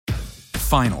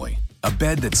Finally, a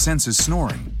bed that senses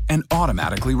snoring and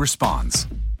automatically responds.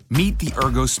 Meet the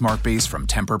Ergo Smart Base from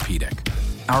Tempur-Pedic,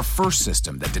 our first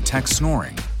system that detects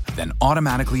snoring, then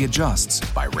automatically adjusts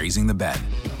by raising the bed.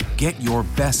 Get your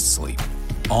best sleep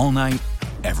all night,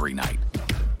 every night.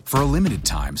 For a limited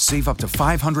time, save up to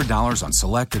 $500 on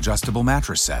select adjustable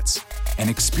mattress sets and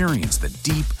experience the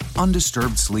deep,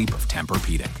 undisturbed sleep of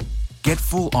Tempur-Pedic. Get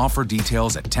full offer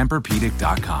details at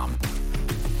TempurPedic.com.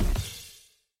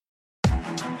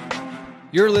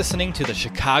 You're listening to the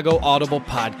Chicago Audible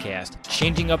Podcast,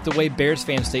 changing up the way Bears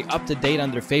fans stay up to date on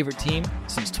their favorite team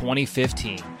since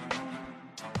 2015.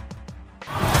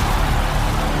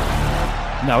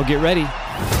 Now get ready,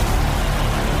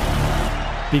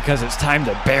 because it's time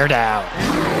to bear down.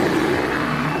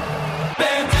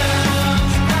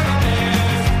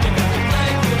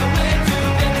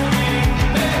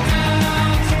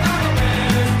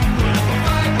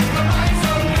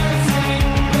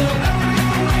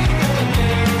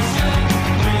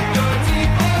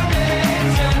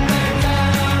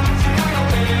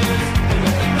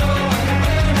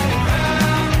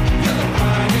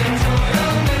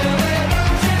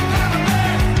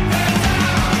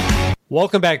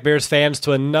 Welcome back, Bears fans,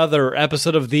 to another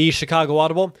episode of the Chicago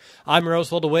Audible. I'm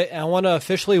Rosewell DeWitt, and I want to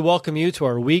officially welcome you to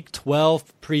our Week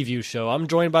 12 preview show. I'm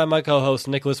joined by my co-host,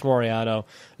 Nicholas Moriano.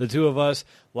 The two of us,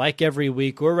 like every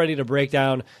week, we're ready to break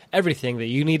down everything that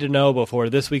you need to know before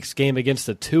this week's game against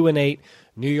the 2-8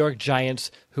 New York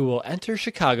Giants, who will enter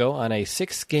Chicago on a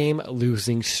 6-game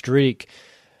losing streak.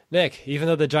 Nick, even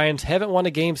though the Giants haven't won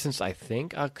a game since, I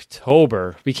think,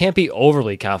 October, we can't be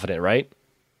overly confident, right?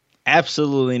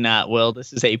 Absolutely not, Will.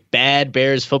 This is a bad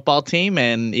Bears football team,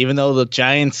 and even though the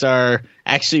Giants are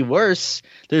actually worse,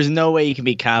 there's no way you can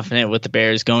be confident with the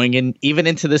Bears going in, even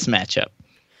into this matchup.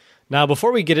 Now,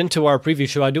 before we get into our preview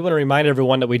show, I do want to remind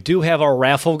everyone that we do have our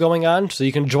raffle going on, so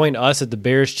you can join us at the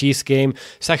Bears-Chiefs game,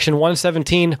 Section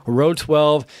 117, Row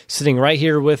 12, sitting right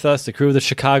here with us, the crew of the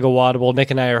Chicago Audible. Nick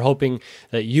and I are hoping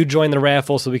that you join the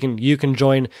raffle so you can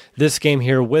join this game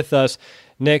here with us.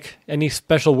 Nick, any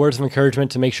special words of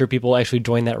encouragement to make sure people actually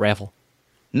join that raffle?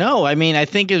 No, I mean, I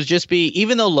think it would just be,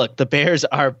 even though, look, the Bears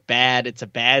are bad, it's a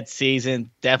bad season,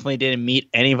 definitely didn't meet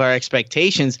any of our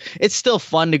expectations, it's still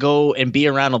fun to go and be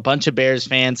around a bunch of Bears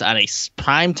fans on a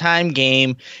primetime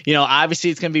game. You know, obviously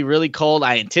it's going to be really cold.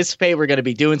 I anticipate we're going to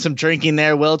be doing some drinking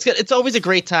there, Will. It's always a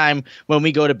great time when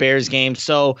we go to Bears games.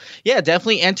 So, yeah,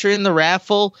 definitely enter in the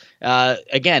raffle.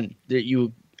 Again,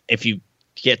 if you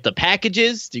get the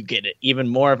packages, you get even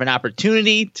more of an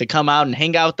opportunity to come out and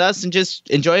hang out with us and just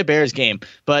enjoy a Bears game.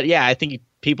 But yeah, I think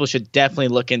people should definitely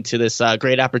look into this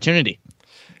great opportunity.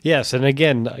 Yes, and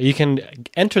again, you can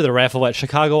enter the raffle at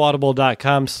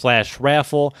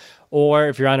chicagoaudible.com/raffle, or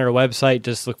if you're on our website,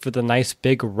 just look for the nice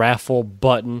big raffle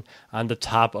button on the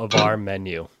top of our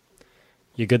menu.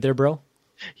 You good there, bro?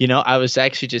 You know, I was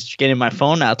actually just getting my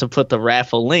phone out to put the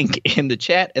raffle link in the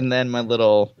chat, and then my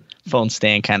little phone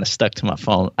stand kind of stuck to my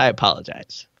phone. I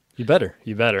apologize. You better.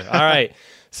 All right.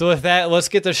 So with that, let's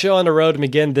get the show on the road and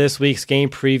begin this week's game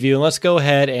preview. And let's go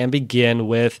ahead and begin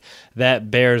with that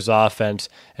Bears offense.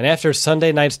 And after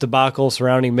Sunday night's debacle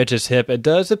surrounding Mitch's hip, it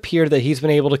does appear that he's been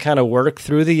able to kind of work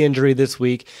through the injury this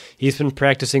week. He's been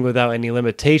practicing without any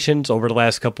limitations over the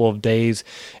last couple of days.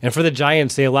 And for the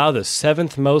Giants, they allow the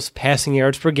 7th most passing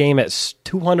yards per game at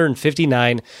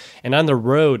 259. And on the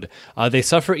road, they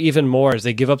suffer even more as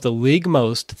they give up the league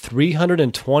most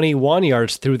 321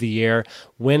 yards through the air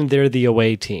when they're the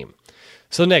away team.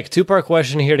 So, Nick, two-part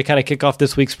question here to kind of kick off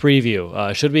this week's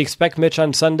preview. Should we expect Mitch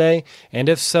on Sunday? And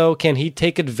if so, can he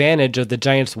take advantage of the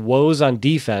Giants' woes on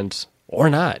defense or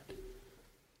not?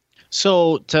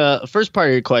 So, to first part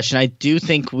of your question, I do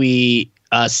think we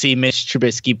see Mitch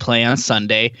Trubisky play on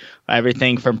Sunday.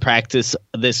 Everything from practice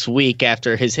this week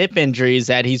after his hip injury is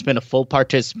that he's been a full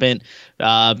participant.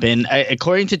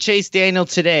 According to Chase Daniel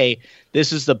today,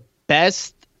 this is the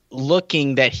best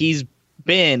looking that he's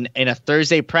been in a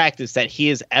Thursday practice that he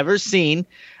has ever seen.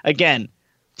 Again,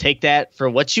 take that for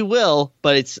what you will,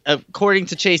 but it's according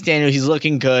to Chase Daniel, he's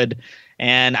looking good.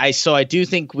 And I do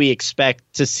think we expect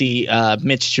to see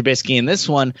Mitch Trubisky in this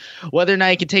one. Whether or not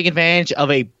he can take advantage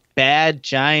of a bad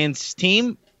Giants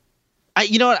team,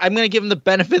 you know what? I'm going to give him the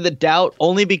benefit of the doubt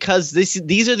only because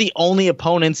these are the only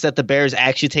opponents that the Bears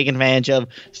actually take advantage of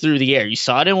through the air. You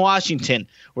saw it in Washington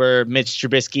where Mitch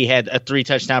Trubisky had a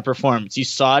 3-touchdown performance. You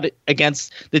saw it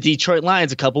against the Detroit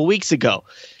Lions a couple weeks ago.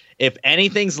 If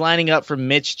anything's lining up for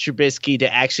Mitch Trubisky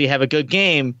to actually have a good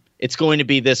game, it's going to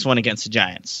be this one against the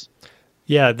Giants.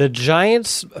 Yeah, the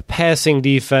Giants' passing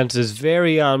defense is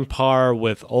very on par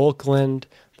with Oakland,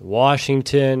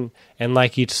 Washington, and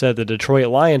like you said, the Detroit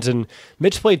Lions. And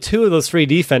Mitch played 2 of those 3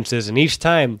 defenses, and each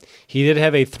time he did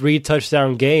have a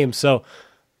 3-touchdown game. So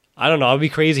I don't know. I'll be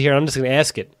crazy here. I'm just going to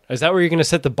ask it. Is that where you're going to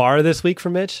set the bar this week for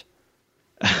Mitch?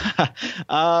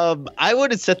 I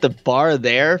wouldn't set the bar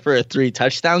there for a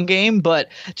 3-touchdown game, but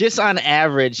just on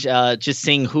average, just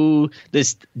seeing who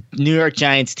this New York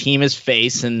Giants team has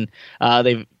faced, and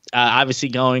they've obviously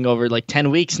going over like 10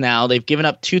 weeks now, they've given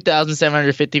up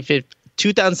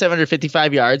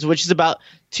 2,755 yards, which is about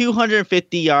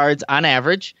 250 yards on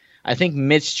average. I think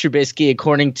Mitch Trubisky,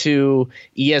 according to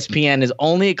ESPN, has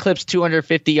only eclipsed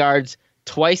 250 yards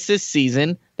twice this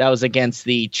season. That was against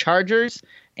the Chargers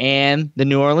and the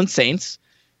New Orleans Saints.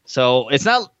 So it's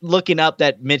not looking up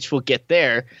that Mitch will get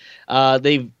there.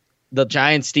 The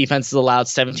Giants defense has allowed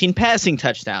 17 passing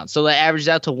touchdowns. So that averages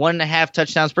out to 1.5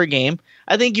 touchdowns per game.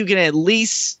 I think you can at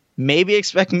least maybe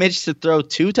expect Mitch to throw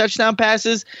 2 touchdown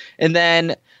passes. And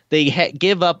then they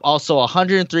give up also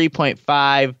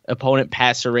 103.5 opponent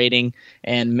passer rating.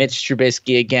 And Mitch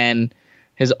Trubisky, again,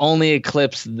 has only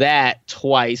eclipsed that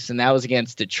twice. And that was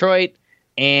against Detroit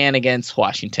and against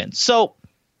Washington. So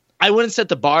I wouldn't set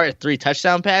the bar at 3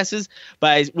 touchdown passes, but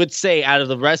I would say out of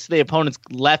the rest of the opponents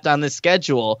left on this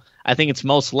schedule, I think it's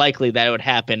most likely that it would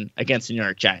happen against the New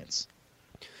York Giants.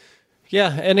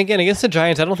 Yeah, and again, against the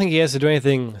Giants, I don't think he has to do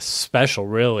anything special,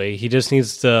 really. He just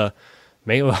needs to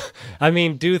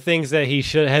do things that he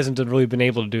hasn't really been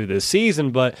able to do this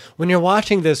season. But when you're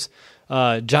watching this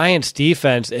Giants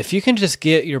defense, if you can just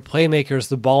get your playmakers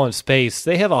the ball in space,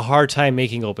 they have a hard time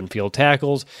making open field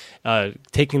tackles,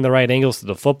 taking the right angles to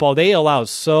the football. They allow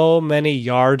so many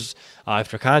yards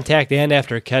after contact and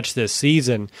after catch this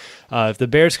season. If the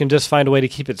Bears can just find a way to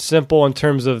keep it simple in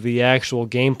terms of the actual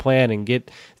game plan and get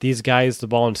these guys the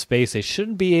ball in space, they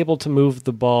shouldn't be able to move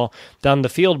the ball down the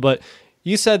field. But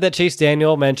you said that Chase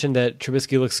Daniel mentioned that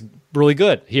Trubisky looks really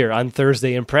good here on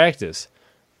Thursday in practice.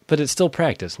 But it's still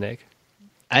practice, Nick.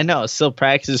 I know, still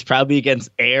practice, probably against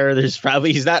air.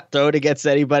 He's not throwing against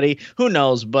anybody. Who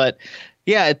knows? But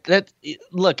yeah,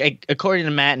 according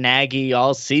to Matt Nagy,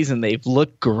 all season they've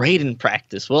looked great in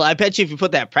practice. Well, I bet you if you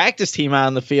put that practice team out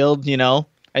on the field,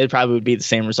 it probably would be the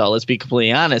same result. Let's be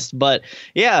completely honest. But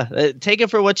yeah, take it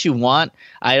for what you want.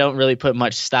 I don't really put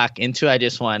much stock into it. I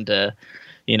just wanted to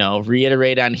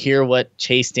reiterate on here what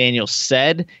Chase Daniel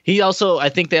said. I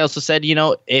think they also said,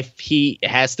 if he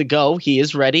has to go, he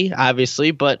is ready,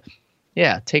 obviously. But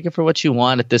yeah, take it for what you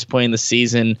want at this point in the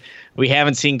season. We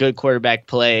haven't seen good quarterback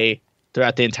play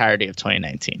throughout the entirety of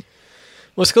 2019.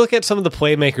 Let's look at some of the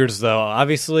playmakers, though.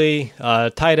 Obviously,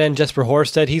 tight end Jesper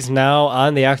Horsted, he's now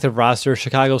on the active roster.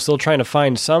 Chicago still trying to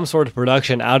find some sort of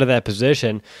production out of that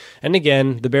position. And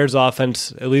again, the Bears'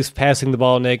 offense, at least passing the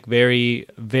ball, Nick, very,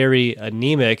 very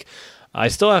anemic. I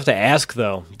still have to ask,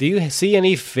 though, do you see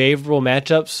any favorable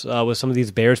matchups with some of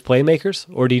these Bears playmakers?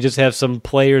 Or do you just have some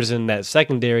players in that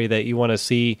secondary that you want to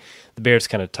see the Bears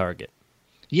kind of target?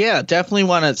 Yeah, definitely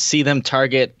want to see them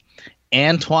target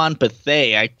Antoine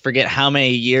Bethea. I forget how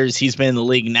many years he's been in the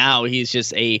league now. He's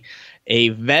just a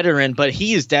veteran, but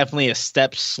he is definitely a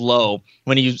step slow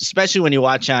especially when you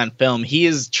watch on film. He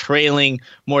is trailing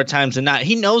more times than not.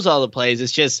 He knows all the plays.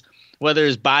 It's just whether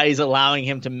his body's allowing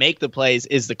him to make the plays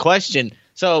is the question.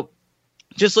 So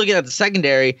just looking at the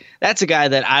secondary, that's a guy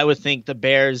that I would think the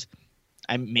Bears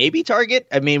maybe target.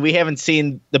 I mean, we haven't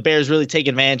seen the Bears really take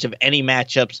advantage of any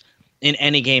matchups in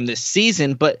any game this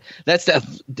season, but that's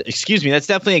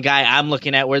definitely a guy I'm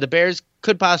looking at where the Bears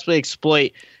could possibly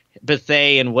exploit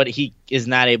Bethea and what he is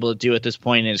not able to do at this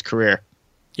point in his career.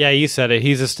 Yeah, you said it.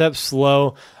 He's a step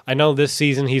slow. I know this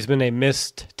season he's been a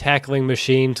missed tackling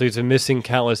machine, so he's been missing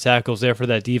countless tackles there for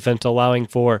that defense, allowing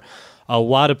for a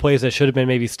lot of plays that should have been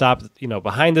maybe stopped,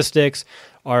 behind the sticks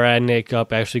or ending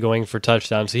up actually going for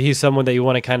touchdowns. So he's someone that you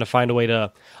want to kind of find a way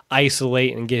to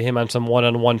isolate and get him on some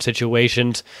one-on-one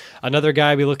situations. Another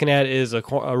guy I'll be looking at is a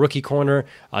rookie corner,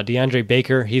 DeAndre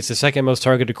Baker. He's the second most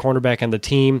targeted cornerback on the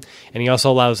team, and he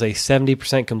also allows a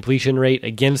 70% completion rate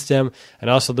against him, and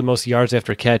also the most yards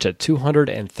after catch at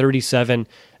 237,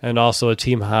 and also a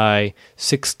team high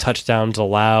 6 touchdowns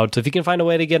allowed. So if you can find a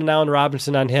way to get an Allen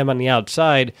Robinson on him on the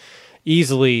outside,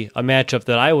 easily a matchup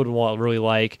that I would really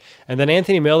like. And then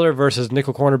Anthony Miller versus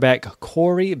nickel cornerback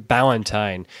Corey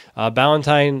Ballentine.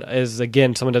 Ballentine is,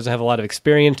 again, someone who doesn't have a lot of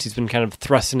experience. He's been kind of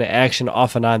thrust into action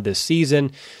off and on this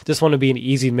season. This one would be an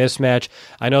easy mismatch.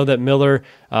 I know that Miller,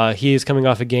 he is coming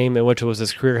off a game in which it was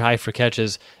his career high for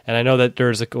catches, and I know that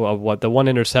there's the one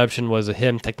interception was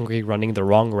him technically running the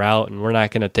wrong route, and we're not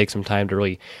going to take some time to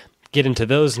really get into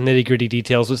those nitty-gritty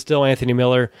details, but still Anthony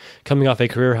Miller coming off a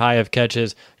career high of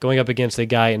catches, going up against a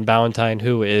guy in Ballentine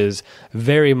who is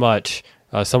very much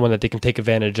someone that they can take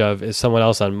advantage of is someone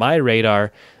else on my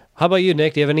radar. How about you,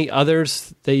 Nick? Do you have any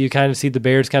others that you kind of see the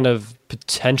Bears kind of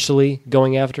potentially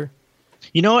going after?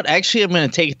 You know what? Actually, I'm going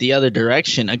to take it the other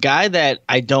direction. A guy that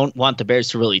I don't want the Bears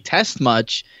to really test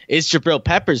much is Jabril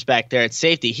Peppers back there at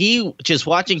safety. Just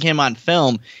watching him on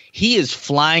film, he is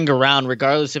flying around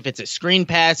regardless if it's a screen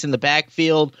pass in the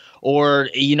backfield or,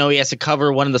 he has to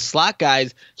cover one of the slot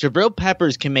guys. Jabril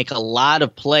Peppers can make a lot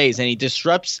of plays, and he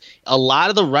disrupts a lot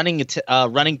of the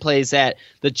running plays that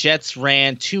the Jets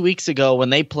ran 2 weeks ago when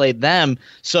they played them.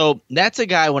 So that's a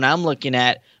guy when I'm looking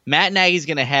at, Matt Nagy's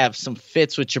going to have some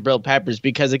fits with Jabril Peppers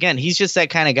because, again, he's just that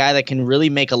kind of guy that can really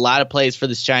make a lot of plays for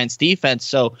this Giants defense.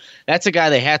 So that's a guy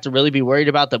they have to really be worried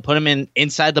about. They'll put him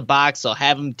inside the box. They'll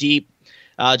have him deep,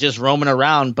 just roaming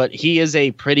around. But he is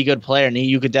a pretty good player, and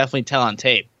you could definitely tell on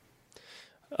tape.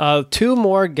 Two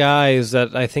more guys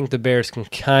that I think the Bears can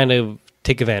kind of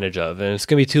take advantage of, and it's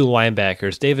going to be two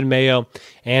linebackers, David Mayo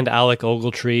and Alec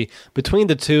Ogletree. Between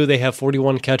the two, they have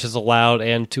 41 catches allowed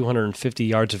and 250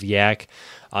 yards of yak.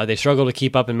 They struggle to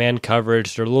keep up in man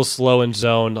coverage. They're a little slow in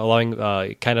zone, allowing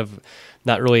kind of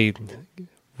not really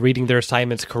reading their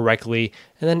assignments correctly.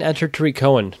 And then enter Tarik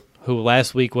Cohen, who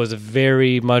last week was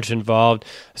very much involved,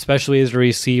 especially as a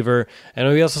receiver. And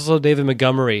we also saw David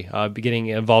Montgomery getting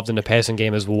involved in the passing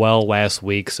game as well last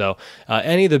week. So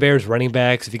any of the Bears running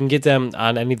backs, if you can get them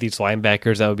on any of these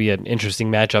linebackers, that would be an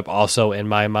interesting matchup also in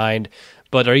my mind.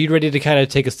 But are you ready to kind of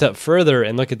take a step further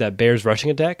and look at that Bears rushing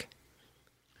attack?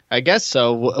 I guess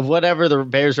so. Whatever the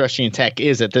Bears rushing attack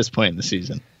is at this point in the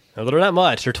season. No, they're not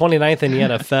much. They're 29th in the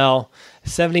NFL,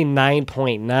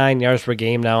 79.9 yards per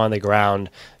game now on the ground.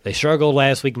 They struggled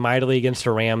last week mightily against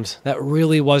the Rams. That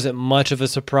really wasn't much of a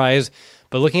surprise.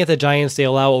 But looking at the Giants, they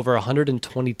allow over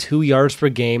 122 yards per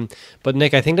game. But,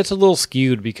 Nick, I think that's a little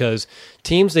skewed because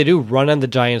teams, they do run on the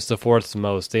Giants the fourth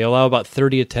most. They allow about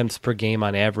 30 attempts per game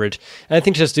on average. And I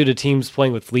think just due to teams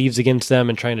playing with leads against them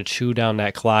and trying to chew down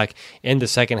that clock in the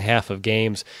second half of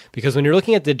games. Because when you're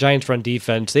looking at the Giants' run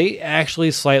defense, they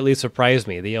actually slightly surprise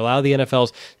me. They allow the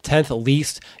NFL's 10th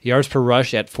least yards per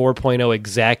rush at 4.0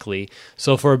 exactly.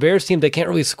 So for a Bears team that can't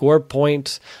really score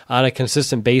points on a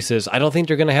consistent basis, I don't think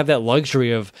they're going to have that luxury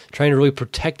of trying to really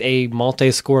protect a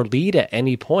multi-score lead at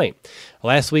any point.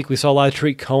 Last week, we saw a lot of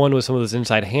Tarik Cohen with some of those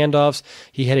inside handoffs.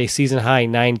 He had a season-high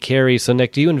 9 carries. So,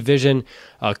 Nick, do you envision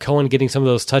Cohen getting some of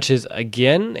those touches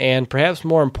again? And perhaps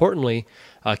more importantly,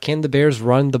 can the Bears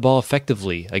run the ball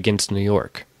effectively against New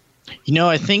York?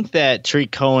 I think that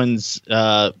Tarik Cohen's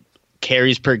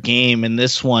carries per game in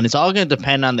this one, it's all going to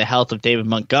depend on the health of David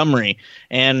Montgomery.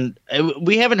 And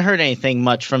we haven't heard anything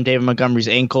much from David Montgomery's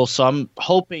ankle, so I'm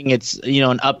hoping it's,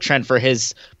 an uptrend for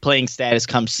his playing status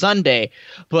come Sunday.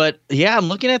 But yeah, I'm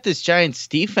looking at this Giants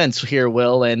defense here,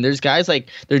 Will, and there's guys like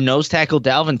their nose tackle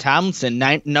Dalvin Tomlinson,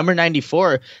 number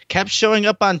 94, kept showing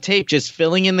up on tape, just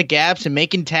filling in the gaps and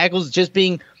making tackles, just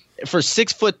being for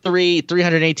 6'3",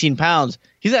 318 pounds.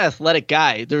 He's an athletic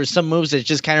guy. There were some moves that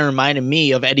just kind of reminded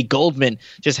me of Eddie Goldman,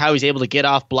 just how he's able to get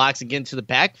off blocks and get into the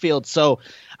backfield. So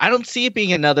I don't see it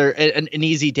being an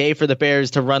easy day for the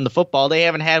Bears to run the football. They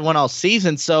haven't had one all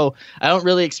season, so I don't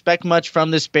really expect much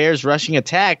from this Bears rushing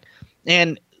attack.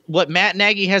 And what Matt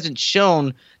Nagy hasn't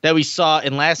shown that we saw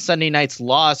in last Sunday night's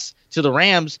loss to the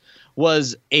Rams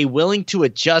was a willing to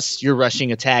adjust your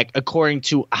rushing attack according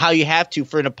to how you have to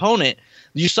for an opponent.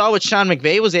 You saw what Sean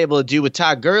McVay was able to do with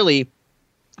Todd Gurley,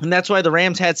 and that's why the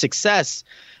Rams had success.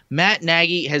 Matt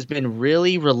Nagy has been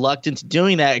really reluctant to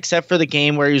doing that, except for the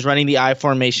game where he was running the I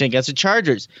formation against the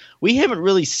Chargers. We haven't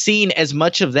really seen as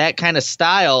much of that kind of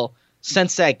style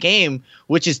since that game,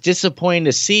 which is disappointing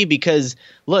to see because,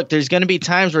 look, there's going to be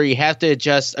times where you have to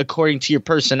adjust according to your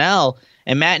personnel,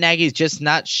 and Matt Nagy's just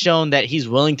not shown that he's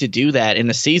willing to do that in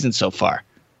the season so far.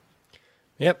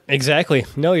 Yep, exactly.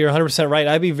 No, you're 100% right.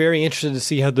 I'd be very interested to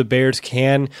see how the Bears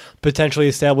can potentially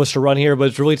establish a run here, but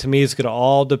it's really, to me, it's going to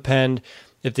all depend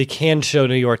if they can show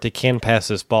New York they can pass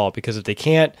this ball, because if they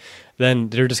can't, then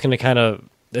they're just going to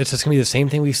it's just going to be the same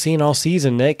thing we've seen all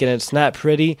season, Nick, and it's not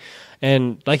pretty.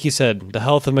 And like you said, the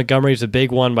health of Montgomery is a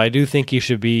big one, but I do think he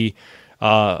should be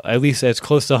at least as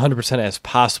close to 100% as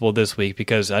possible this week,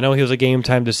 because I know he was a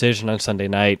game-time decision on Sunday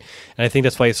night, and I think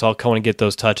that's why you saw Cohen get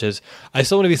those touches. I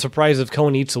still wouldn't be surprised if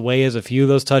Cohen eats away as a few of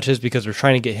those touches, because we're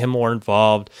trying to get him more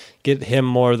involved, get him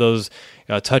more of those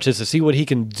touches to see what he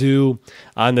can do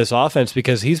on this offense,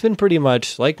 because he's been pretty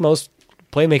much, like most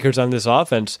playmakers on this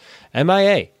offense,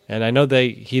 MIA. And I know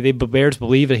the Bears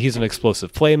believe that he's an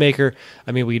explosive playmaker.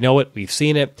 I mean, we know it. We've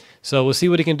seen it. So we'll see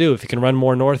what he can do. If he can run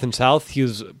more north and south, he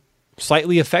was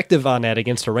slightly effective on that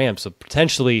against the Rams. So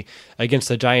potentially against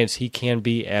the Giants, he can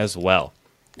be as well.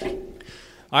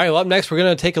 All right, well, up next, we're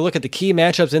going to take a look at the key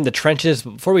matchups in the trenches.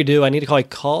 But before we do, I need to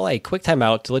call a quick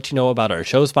timeout to let you know about our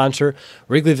show sponsor,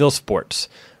 Wrigleyville Sports.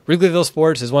 Wrigleyville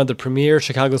Sports is one of the premier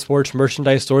Chicago sports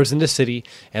merchandise stores in the city,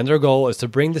 and their goal is to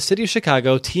bring the city of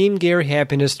Chicago team gear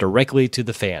happiness directly to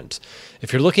the fans.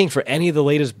 If you're looking for any of the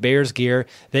latest Bears gear,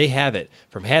 they have it.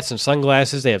 From hats and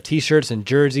sunglasses, they have t-shirts and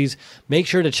jerseys. Make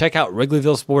sure to check out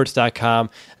WrigleyvilleSports.com.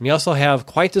 And you also have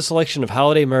quite the selection of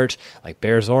holiday merch like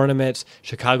Bears ornaments,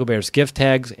 Chicago Bears gift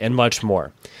tags, and much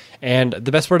more. And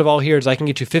the best part of all here is I can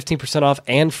get you 15% off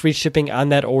and free shipping on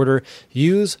that order.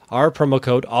 Use our promo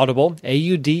code AUDIBLE,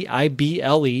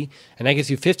 AUDIBLE, and that gets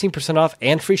you 15% off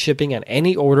and free shipping on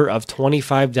any order of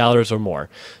 $25 or more.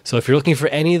 So if you're looking for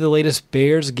any of the latest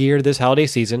Bears gear this holiday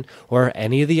season or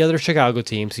any of the other Chicago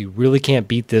teams, you really can't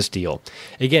beat this deal.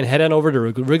 Again, head on over to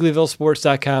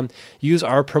WrigleyvilleSports.com. Use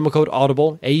our promo code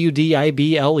AUDIBLE,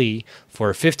 AUDIBLE,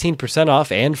 for 15%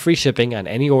 off and free shipping on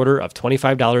any order of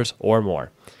 $25 or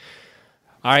more.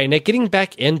 All right, Nick, getting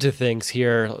back into things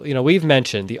here, we've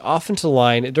mentioned the offensive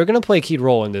line, they're going to play a key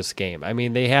role in this game. I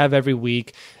mean, they have every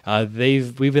week.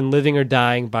 We've been living or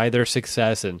dying by their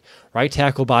success. And right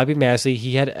tackle Bobby Massey,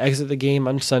 he had to exit the game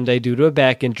on Sunday due to a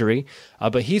back injury,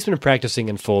 but he's been practicing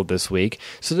in full this week.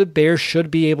 So the Bears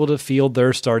should be able to field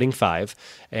their starting five,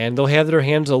 and they'll have their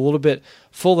hands a little bit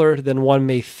fuller than one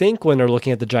may think when they're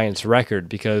looking at the Giants' record,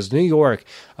 because New York,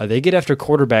 they get after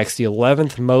quarterbacks the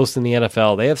 11th most in the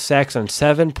NFL. They have sacks on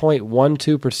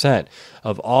 7.12%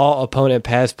 of all opponent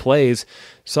pass plays.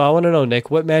 So I want to know, Nick,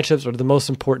 what matchups are the most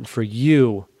important for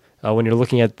you when you're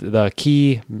looking at the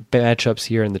key matchups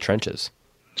here in the trenches?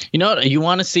 You know what? You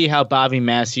want to see how Bobby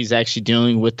Massey's actually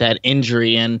dealing with that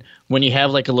injury. And when you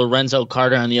have like a Lorenzo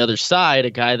Carter on the other side,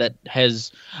 a guy that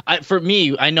has, for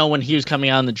me, I know when he was coming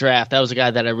out in the draft, that was a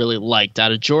guy that I really liked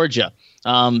out of Georgia.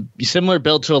 Similar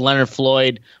build to a Leonard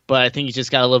Floyd, but I think he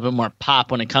just got a little bit more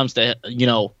pop when it comes to,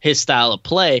 his style of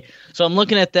play. So I'm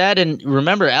looking at that, and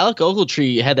remember, Alec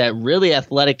Ogletree had that really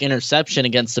athletic interception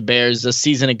against the Bears a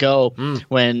season ago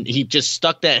when he just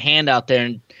stuck that hand out there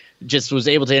and just was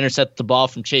able to intercept the ball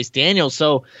from Chase Daniels.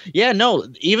 So, even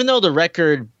though the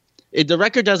record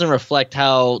doesn't reflect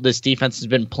how this defense has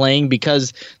been playing,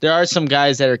 because there are some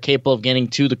guys that are capable of getting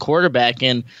to the quarterback,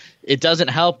 and it doesn't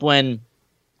help when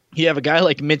you have a guy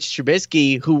like Mitch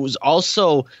Trubisky who was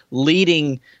also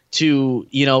leading to,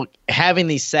 having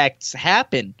these sacks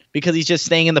happen because he's just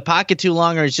staying in the pocket too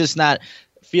long or he's just not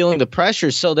feeling the pressure.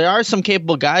 So there are some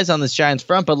capable guys on this Giants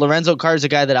front, but Lorenzo Carter's a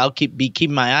guy that I'll be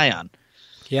keeping my eye on.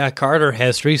 Yeah, Carter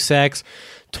has 3 sacks,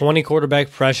 20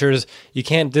 quarterback pressures. You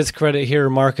can't discredit here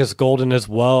Marcus Golden as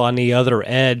well on the other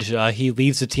edge. He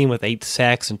leads the team with 8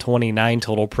 sacks and 29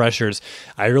 total pressures.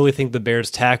 I really think the Bears'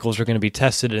 tackles are going to be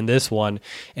tested in this one.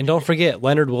 And don't forget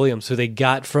Leonard Williams, who they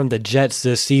got from the Jets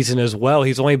this season as well.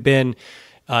 He's only been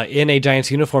in a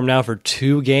Giants uniform now for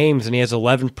 2 games, and he has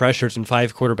 11 pressures and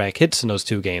 5 quarterback hits in those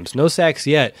 2 games. No sacks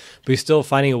yet, but he's still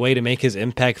finding a way to make his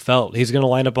impact felt. He's going to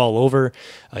line up all over,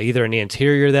 either in the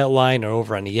interior of that line or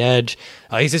over on the edge.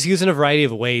 He's just using a variety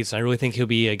of ways, and I really think he'll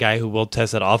be a guy who will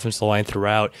test that offensive line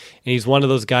throughout. And he's one of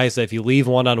those guys that if you leave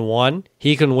one-on-one,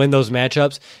 he can win those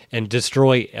matchups and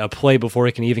destroy a play before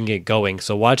it can even get going.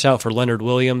 So watch out for Leonard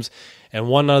Williams. And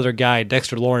one other guy,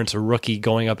 Dexter Lawrence, a rookie,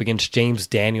 going up against James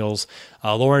Daniels.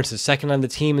 Lawrence is second on the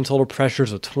team in total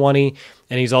pressures with 20,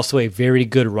 and he's also a very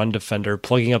good run defender,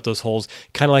 plugging up those holes,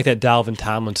 kind of like that Dalvin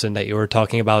Tomlinson that you were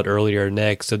talking about earlier,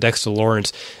 Nick. So Dexter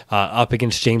Lawrence up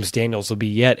against James Daniels will be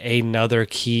yet another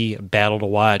key battle to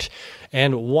watch.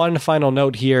 And one final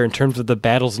note here in terms of the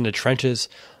battles in the trenches.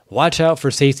 Watch out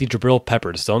for safety Jabril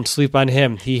Peppers. Don't sleep on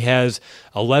him. He has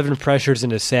 11 pressures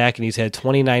in a sack, and he's had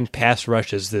 29 pass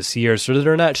rushes this year, so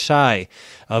they're not shy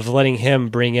of letting him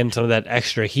bring in some of that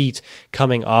extra heat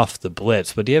coming off the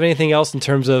blitz. But do you have anything else in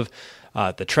terms of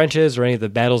the trenches or any of the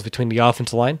battles between the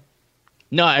offensive line?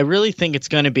 No, I really think it's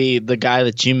going to be the guy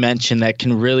that you mentioned that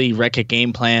can really wreck a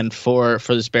game plan for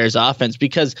this Bears offense.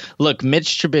 Because, look,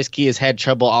 Mitch Trubisky has had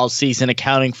trouble all season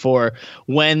accounting for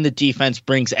when the defense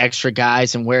brings extra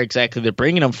guys and where exactly they're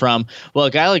bringing them from. Well,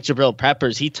 a guy like Jabril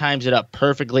Peppers, he times it up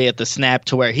perfectly at the snap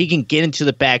to where he can get into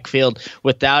the backfield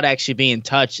without actually being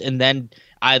touched and then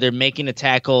either making a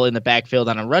tackle in the backfield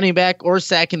on a running back or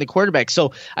sacking the quarterback.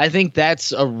 So I think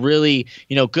that's a really,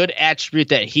 good attribute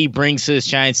that he brings to this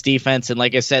Giants defense. And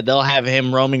like I said, they'll have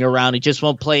him roaming around. He just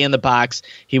won't play in the box.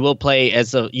 He will play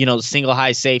as a, single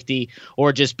high safety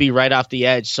or just be right off the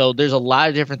edge. So there's a lot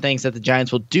of different things that the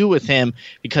Giants will do with him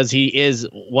because he is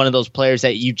one of those players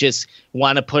that you just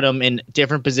want to put him in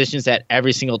different positions at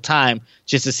every single time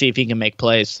just to see if he can make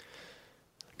plays.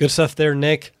 Good stuff there,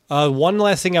 Nick. One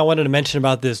last thing I wanted to mention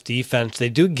about this defense, they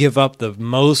do give up the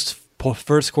most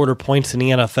first quarter points in the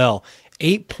NFL,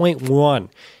 8.1,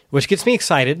 which gets me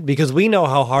excited because we know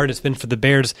how hard it's been for the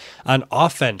Bears on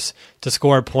offense to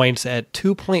score points. At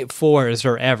 2.4 is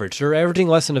their average. They're averaging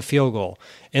less than a field goal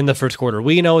in the first quarter.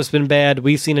 We know it's been bad.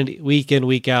 We've seen it week in,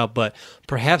 week out, but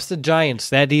perhaps the Giants,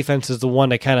 that defense is the one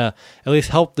that kind of at least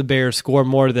helped the Bears score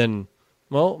more than,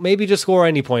 well, maybe just score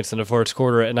any points in the first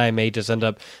quarter, and I may just end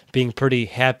up being pretty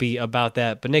happy about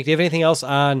that. But Nick, do you have anything else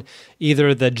on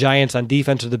either the Giants on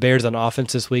defense or the Bears on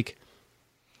offense this week?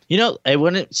 You know, it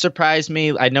wouldn't surprise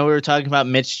me. I know we were talking about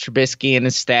Mitch Trubisky and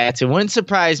his stats. It wouldn't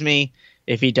surprise me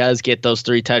if he does get those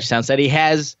 3 touchdowns that he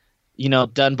has,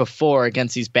 done before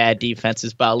against these bad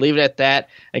defenses. But I'll leave it at that.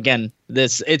 Again,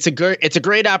 it's a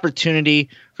great opportunity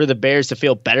for the Bears to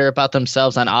feel better about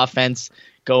themselves on offense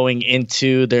going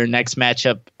into their next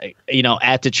matchup,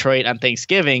 at Detroit on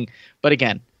Thanksgiving. But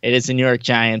again, it is the New York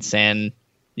Giants, and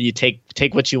you take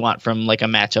what you want from like a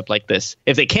matchup like this.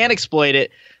 If they can't exploit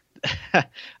it,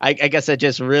 I guess that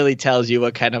just really tells you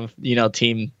what kind of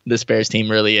team this Bears team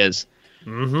really is.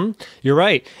 Mm-hmm. You're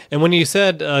right. And when you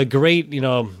said a great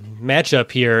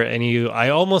matchup here, and I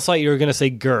almost thought you were going to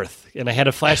say girth, and I had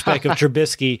a flashback of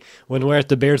Trubisky when we're at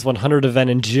the Bears 100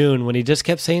 event in June when he just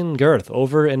kept saying girth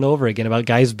over and over again about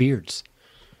guys' beards.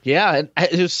 Yeah, and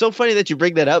it was so funny that you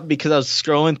bring that up because I was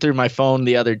scrolling through my phone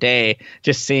the other day,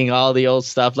 just seeing all the old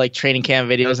stuff like training camp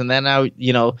videos, and then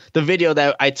the video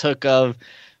that I took of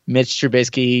Mitch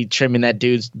Trubisky trimming that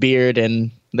dude's beard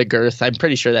and the girth. I'm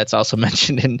pretty sure that's also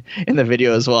mentioned in the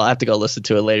video as well. I have to go listen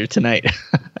to it later tonight.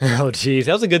 Oh, geez.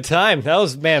 That was a good time. That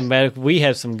was, man, we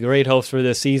had some great hopes for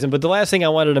this season. But the last thing I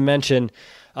wanted to mention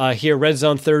here, red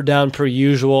zone, third down per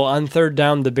usual. On third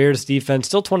down, the Bears defense,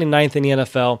 still 29th in the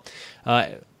NFL.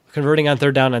 Converting on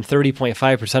third down on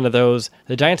 30.5% of those.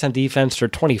 The Giants on defense are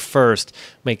 21st.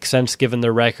 Makes sense given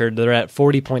their record. They're at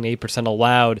 40.8%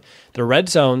 allowed. The red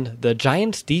zone, the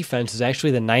Giants defense is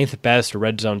actually the 9th best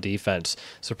red zone defense.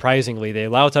 Surprisingly, they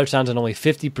allow touchdowns on only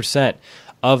 50%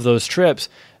 of those trips.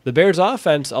 The Bears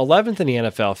offense, 11th in the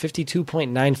NFL,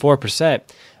 52.94%.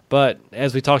 But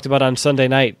as we talked about on Sunday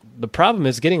night, the problem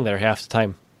is getting there half the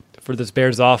time for this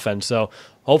Bears offense. So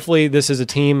hopefully this is a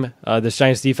team, this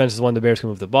Giants defense is one the Bears can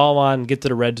move the ball on, get to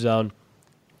the red zone,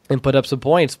 and put up some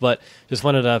points. But just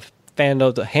wanted to hand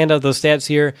out those stats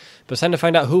here. But it's time to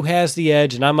find out who has the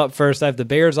edge, and I'm up first. I have the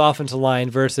Bears offensive line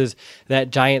versus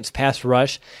that Giants pass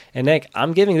rush. And Nick,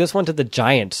 I'm giving this one to the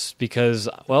Giants because,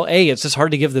 well, it's just hard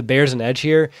to give the Bears an edge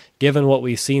here given what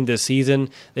we've seen this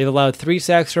season. They've allowed 3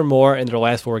 sacks or more in their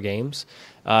last 4 games.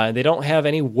 They don't have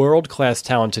any world-class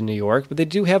talent in New York, but they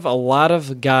do have a lot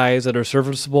of guys that are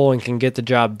serviceable and can get the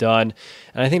job done.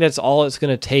 And I think that's all it's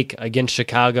going to take against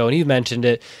Chicago. And you mentioned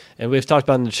it, and we've talked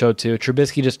about it in the show too.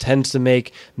 Trubisky just tends to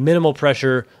make minimal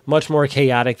pressure much more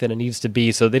chaotic than it needs to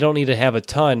be, so they don't need to have a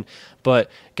ton.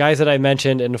 But guys that I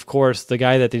mentioned, and of course the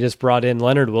guy that they just brought in,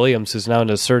 Leonard Williams, who's now in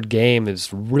his 3rd game,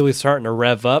 is really starting to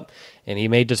rev up. And he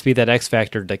may just be that X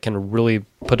factor that can really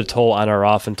put a toll on our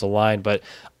offensive line. But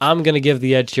I'm going to give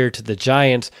the edge here to the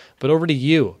Giants. But over to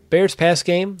you. Bears pass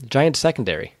game, Giants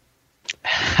secondary.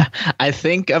 I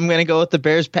think I'm going to go with the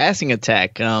Bears passing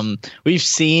attack. We've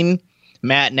seen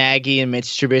Matt Nagy and Mitch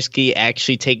Trubisky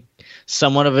actually take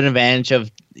somewhat of an advantage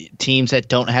of teams that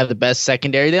don't have the best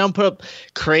secondary. They don't put up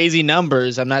crazy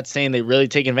numbers. I'm not saying they really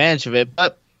take advantage of it,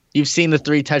 but you've seen the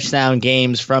 3 touchdown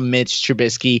games from Mitch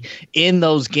Trubisky in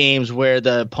those games where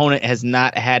the opponent has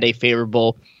not had a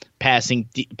favorable passing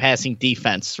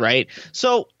defense, right?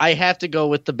 So I have to go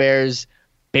with the Bears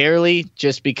barely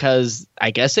just because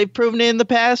I guess they've proven it in the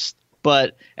past,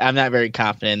 but I'm not very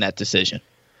confident in that decision.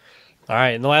 All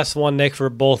right, and the last one, Nick, for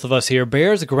both of us here.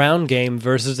 Bears ground game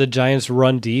versus the Giants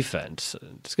run defense.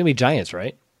 It's going to be Giants,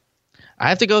 right? I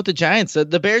have to go with the Giants.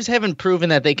 The Bears haven't proven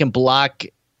that they can block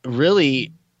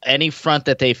really any front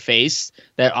that they face.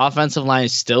 Their offensive line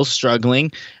is still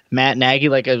struggling. Matt Nagy,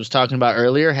 like I was talking about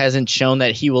earlier, hasn't shown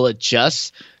that he will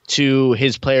adjust to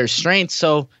his players' strengths.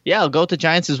 So, yeah, I'll go with the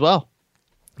Giants as well.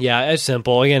 Yeah, it's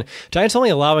simple. Again, Giants only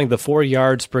allowing the 4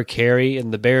 yards per carry,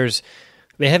 and the Bears,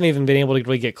 they haven't even been able to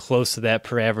really get close to that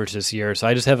per average this year. So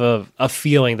I just have a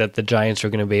feeling that the Giants are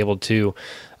going to be able to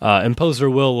impose their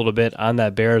will a little bit on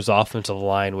that Bears offensive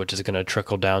line, which is going to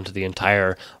trickle down to the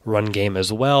entire run game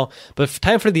as well. But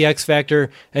time for the X Factor.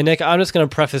 And Nick, I'm just going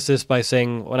to preface this by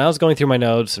saying when I was going through my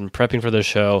notes and prepping for the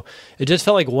show, it just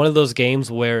felt like one of those games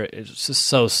where it's just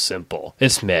so simple.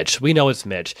 It's Mitch. We know it's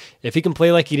Mitch. If he can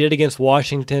play like he did against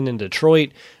Washington and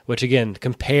Detroit, which again,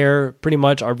 compare pretty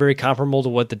much are very comparable to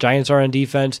what the Giants are on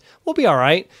defense, we'll be all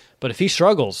right. But if he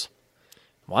struggles,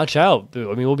 watch out. I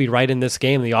mean, we'll be right in this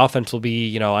game. The offense will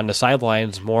be, on the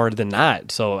sidelines more than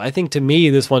not. So I think to me,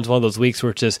 this one's one of those weeks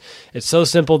where it's so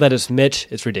simple that it's Mitch.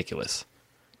 It's ridiculous.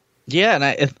 Yeah, and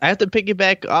I have to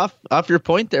piggyback off your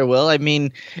point there, Will. I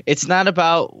mean, it's not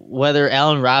about whether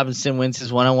Allen Robinson wins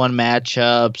his one-on-one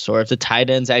matchups or if the tight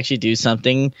ends actually do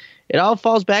something. It all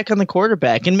falls back on the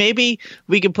quarterback. And maybe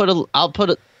we could I'll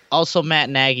put also Matt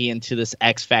Nagy into this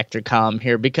X factor column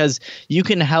here, because you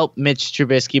can help Mitch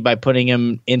Trubisky by putting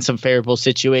him in some favorable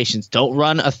situations. Don't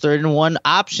run a 3rd-and-1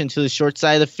 option to the short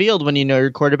side of the field when you know your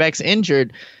quarterback's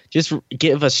injured. Just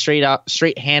give a straight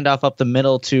handoff up the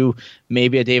middle to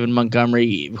maybe a David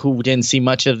Montgomery, who didn't see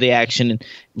much of the action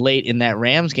late in that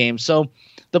Rams game. So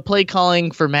the play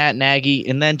calling for Matt Nagy,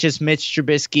 and then just Mitch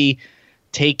Trubisky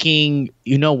taking,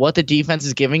 what the defense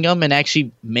is giving them and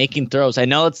actually making throws. I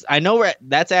know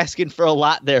that's asking for a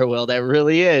lot there, Will. That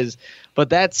really is.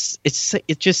 But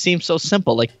it just seems so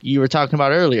simple. Like you were talking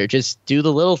about earlier, just do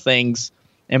the little things,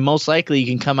 and most likely you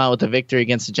can come out with a victory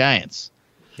against the Giants.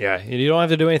 Yeah, you don't have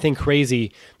to do anything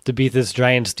crazy to beat this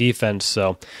Giants defense.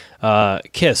 So,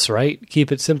 KISS, right?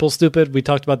 Keep it simple, stupid. We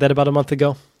talked about that about a month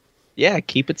ago. Yeah,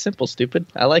 keep it simple, stupid.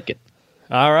 I like it.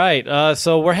 All right,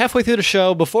 so we're halfway through the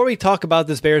show. Before we talk about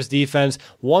this Bears defense,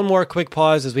 one more quick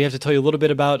pause as we have to tell you a little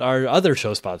bit about our other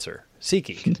show sponsor,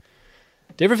 SeatGeek. Do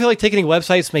you ever feel like ticketing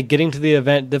websites make getting to the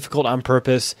event difficult on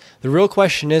purpose? The real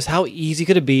question is, how easy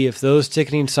could it be if those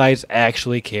ticketing sites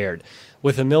actually cared?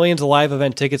 With the millions of live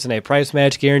event tickets and a price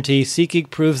match guarantee,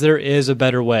 SeatGeek proves there is a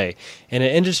better way. In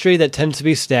an industry that tends to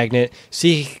be stagnant,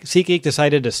 SeatGeek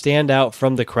decided to stand out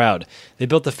from the crowd. They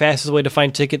built the fastest way to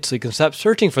find tickets so you can stop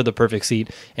searching for the perfect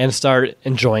seat and start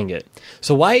enjoying it.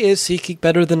 So why is SeatGeek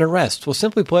better than the rest? Well,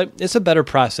 simply put, it's a better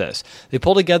process. They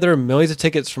pull together millions of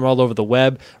tickets from all over the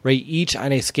web, rate each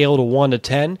on a scale of 1 to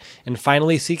 10, and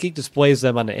finally, SeatGeek displays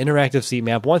them on an interactive seat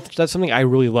map. That's something I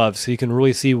really love, so you can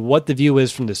really see what the view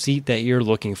is from the seat that you're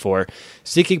looking for.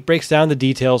 SeatGeek breaks down the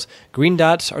details. Green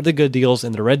dots are the good deals,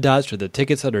 and the red dots are the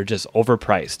tickets that are just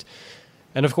overpriced.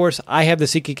 And of course, I have the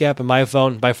SeatGeek app on my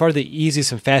phone, by far the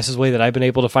easiest and fastest way that I've been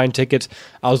able to find tickets.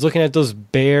 I was looking at those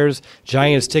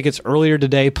Bears-Giants tickets earlier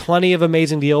today. Plenty of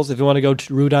amazing deals if you want to go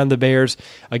root on the Bears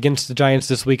against the Giants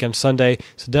this week on Sunday.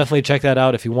 So definitely check that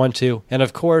out if you want to. And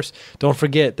of course, don't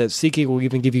forget that SeatGeek will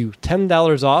even give you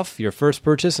 $10 off your first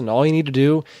purchase, and all you need to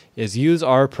do is use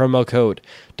our promo code.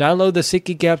 Download the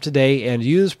SeatGeek app today and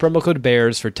use promo code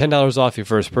BEARS for $10 off your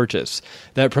first purchase.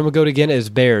 That promo code again is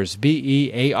BEARS,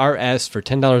 BEARS, for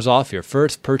 $10 off your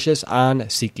first purchase on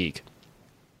SeatGeek.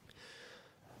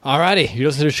 Alrighty, you're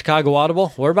listening to Chicago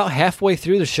Audible. We're about halfway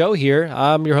through the show here.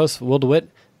 I'm your host, Will DeWitt,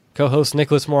 co-host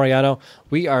Nicholas Moriano.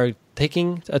 We are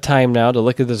taking a time now to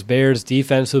look at this Bears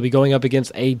defense, who will be going up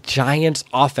against a Giants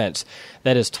offense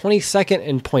that is 22nd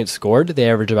in points scored. They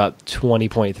average about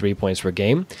 20.3 points per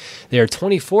game. They are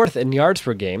 24th in yards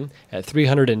per game at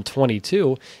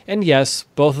 322. And yes,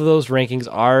 both of those rankings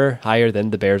are higher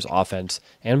than the Bears offense,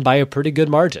 and by a pretty good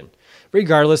margin.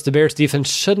 Regardless, the Bears defense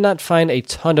should not find a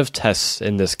ton of tests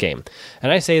in this game. And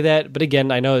I say that, but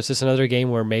again, I know it's just another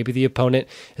game where maybe the opponent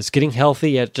is getting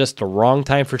healthy at just the wrong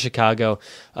time for Chicago.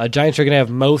 Giants are going to have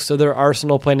most of their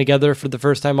arsenal playing together for the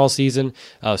first time all season.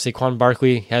 Saquon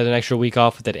Barkley had an extra week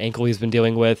off with that ankle he's been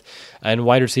dealing with. And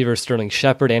wide receivers Sterling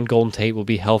Shepard and Golden Tate will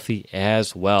be healthy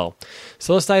as well.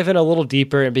 So let's dive in a little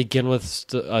deeper and begin with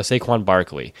Saquon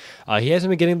Barkley. He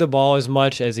hasn't been getting the ball as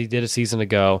much as he did a season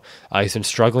ago. He's been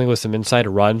struggling with some inside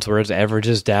runs where his average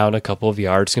is down a couple of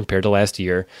yards compared to last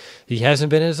year. He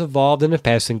hasn't been as involved in the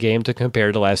passing game to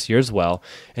compare to last year as well.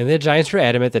 And the Giants are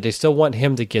adamant that they still want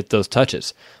him to get those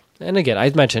touches. And again, I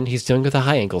mentioned he's dealing with a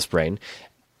high ankle sprain.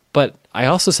 But I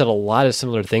also said a lot of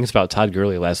similar things about Todd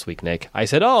Gurley last week, Nick. I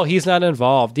said, he's not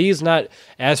involved. He's not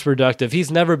as productive.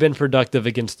 He's never been productive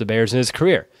against the Bears in his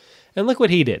career. And look what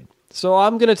he did. So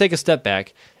I'm going to take a step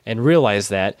back and realize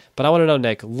that. But I want to know,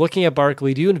 Nick, looking at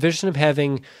Barkley, do you envision him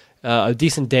having a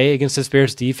decent day against this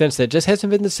Bears defense that just hasn't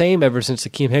been the same ever since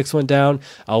Akeem Hicks went down,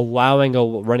 allowing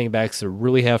running backs to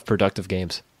really have productive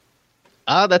games?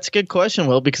 That's a good question,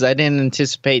 Will, because I didn't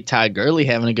anticipate Todd Gurley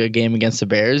having a good game against the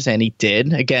Bears, and he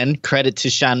did. Again, credit to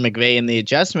Sean McVay and the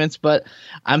adjustments, but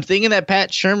I'm thinking that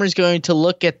Pat Shurmur's going to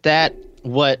look at that,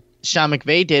 what Sean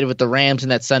McVay did with the Rams in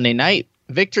that Sunday night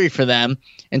victory for them,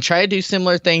 and try to do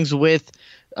similar things with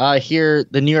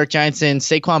the New York Giants and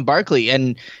Saquon Barkley.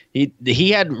 And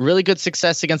he had really good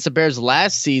success against the Bears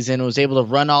last season, was able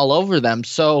to run all over them.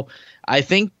 So I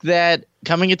think that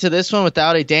coming into this one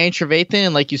without a Danny Trevathan,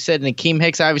 and like you said, Akeem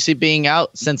Hicks obviously being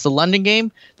out since the London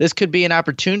game, this could be an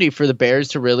opportunity for the Bears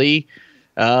to really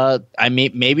I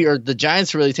mean, maybe or the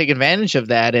Giants really take advantage of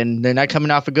that, and they're not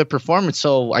coming off a good performance.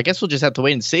 So I guess we'll just have to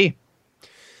wait and see.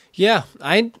 Yeah,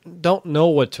 I don't know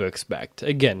what to expect.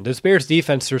 Again, this Bears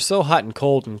defense, are so hot and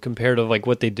cold and compared to like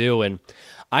what they do, and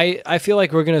I feel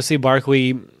like we're going to see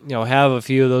Barkley, have a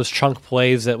few of those chunk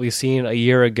plays that we've seen a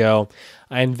year ago.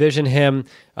 I envision him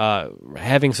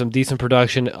having some decent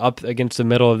production up against the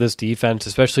middle of this defense,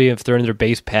 especially if they're in their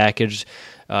base package.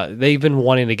 They've been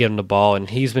wanting to get him the ball, and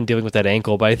he's been dealing with that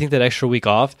ankle. But I think that extra week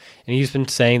off, and he's been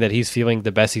saying that he's feeling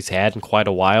the best he's had in quite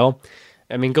a while.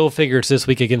 I mean, go figure, it's this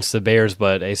week against the Bears,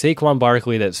 but a Saquon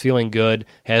Barkley that's feeling good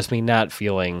has me not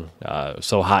feeling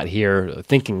so hot here,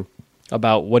 thinking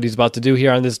about what he's about to do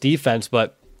here on this defense.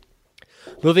 But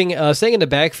staying in the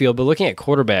backfield, but looking at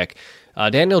quarterback,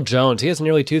 Daniel Jones, he has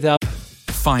nearly 2,000.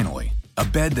 Finally, a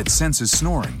bed that senses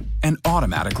snoring and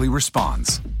automatically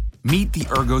responds. Meet the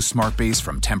Ergo Smart Base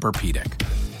from Tempur-Pedic,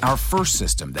 our first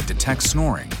system that detects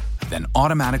snoring, then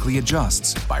automatically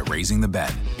adjusts by raising the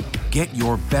bed. Get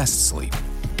your best sleep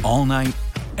all night,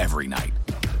 every night.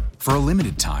 For a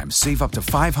limited time, save up to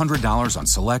 $500 on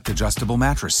select adjustable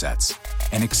mattress sets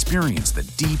and experience the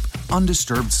deep,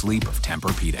 undisturbed sleep of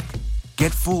Tempur-Pedic.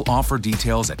 Get full offer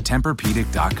details at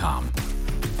TempurPedic.com.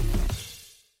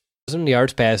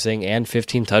 Yards passing and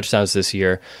 15 touchdowns this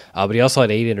year, but he also had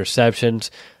 8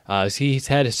 interceptions. He's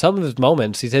had some of his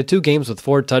moments. He's had 2 games with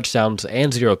 4 touchdowns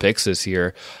and 0 picks this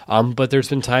year, but there's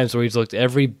been times where he's looked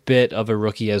every bit of a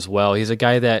rookie as well. He's a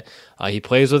guy that he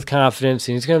plays with confidence,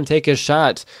 and he's going to take his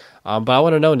shots. But I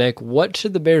want to know, Nick, what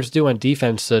should the Bears do on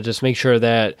defense to just make sure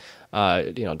that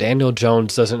Daniel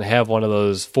Jones doesn't have one of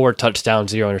those 4 touchdown,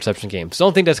 0 interception games?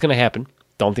 Don't think that's going to happen.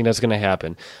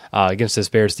 Against this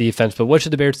Bears defense. But what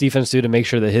should the Bears defense do to make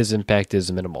sure that his impact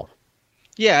is minimal?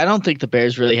 Yeah, I don't think the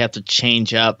Bears really have to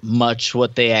change up much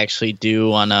what they actually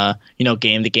do on a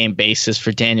game-to-game basis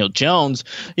for Daniel Jones.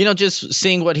 Just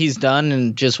seeing what he's done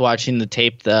and just watching the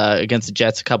tape against the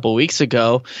Jets a couple of weeks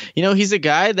ago, he's a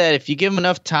guy that if you give him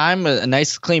enough time, a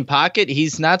nice clean pocket,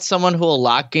 he's not someone who will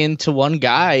lock into one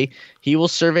guy. He will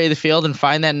survey the field and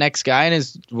find that next guy, and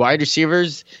his wide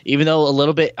receivers, even though a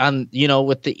little bit on,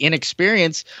 with the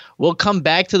inexperience, will come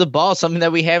back to the ball, something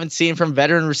that we haven't seen from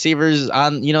veteran receivers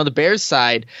on, the Bears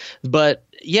side. But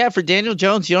yeah, for Daniel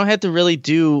Jones, you don't have to really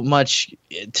do much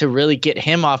to really get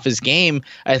him off his game.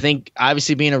 I think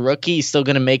obviously being a rookie, he's still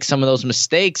going to make some of those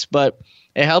mistakes, but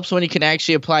it helps when you can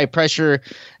actually apply pressure.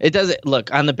 It doesn't look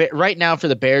right now for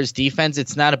the Bears defense.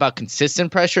 It's not about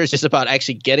consistent pressure. It's just about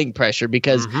actually getting pressure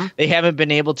because they haven't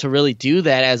been able to really do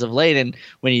that as of late. And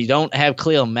when you don't have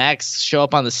Khalil Mack show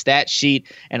up on the stat sheet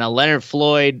and a Leonard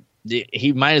Floyd,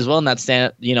 he might as well not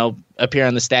appear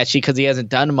on the stat sheet because he hasn't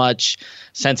done much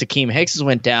since Akeem Hicks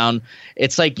went down.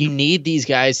 It's like you need these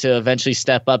guys to eventually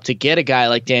step up to get a guy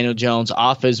like Daniel Jones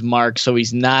off his mark so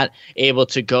he's not able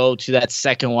to go to that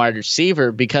second wide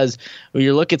receiver, because when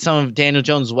you look at some of Daniel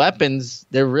Jones' weapons,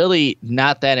 they're really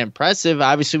not that impressive.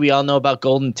 Obviously, we all know about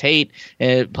Golden Tate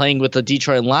playing with the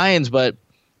Detroit Lions, but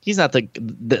he's not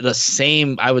the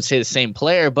same, I would say, the same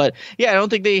player. But yeah, I don't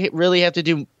think they really have to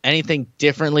do anything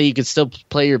differently. You could still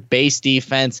play your base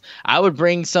defense. I would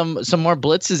bring some more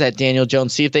blitzes at Daniel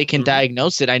Jones, see if they can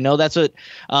diagnose it. I know that's what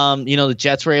the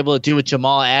Jets were able to do with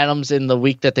Jamal Adams in the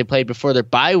week that they played before their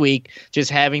bye week, just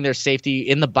having their safety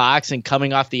in the box and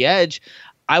coming off the edge.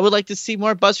 I would like to see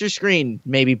more Buster Screen,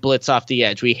 maybe blitz off the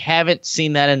edge. We haven't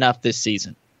seen that enough this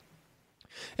season.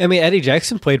 I mean, Eddie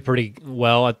Jackson played pretty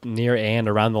well at near and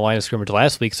around the line of scrimmage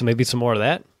last week, so maybe some more of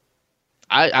that.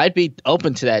 I'd be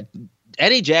open to that.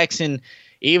 Eddie Jackson,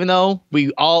 even though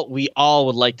we all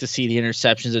would like to see the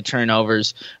interceptions and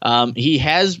turnovers, he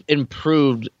has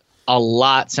improved a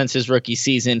lot since his rookie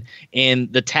season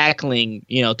in the tackling,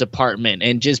 department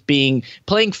and just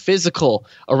playing physical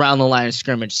around the line of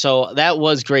scrimmage. So that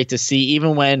was great to see,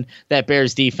 even when that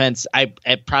Bears defense,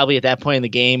 probably at that point in the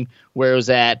game where it was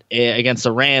at against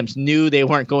the Rams, knew they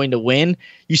weren't going to win.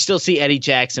 You still see Eddie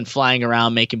Jackson flying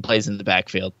around, making plays in the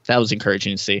backfield. That was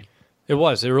encouraging to see. It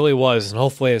really was. And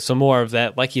hopefully some more of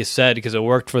that, like you said, because it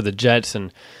worked for the Jets.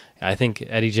 And I think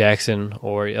Eddie Jackson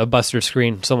or a Buster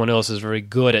Screen, someone else is very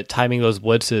good at timing those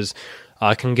blitzes,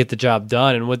 can get the job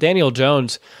done. And with Daniel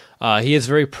Jones, he is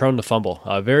very prone to fumble.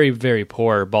 Very, very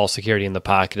poor ball security in the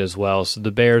pocket as well. So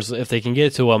the Bears, if they can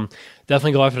get to him,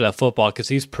 definitely go after that football because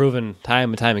he's proven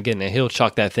time and time again that he'll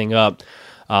chuck that thing up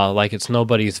like it's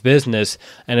nobody's business.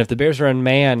 And if the Bears are in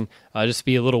man, just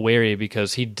be a little wary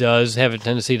because he does have a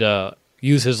tendency to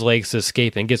use his legs to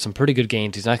escape and get some pretty good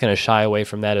gains. He's not going to shy away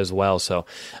from that as well. So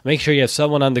make sure you have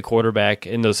someone on the quarterback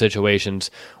in those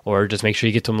situations, or just make sure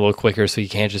you get to him a little quicker so you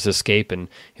can't just escape and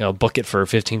book it for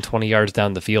 15, 20 yards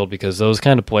down the field, because those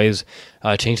kind of plays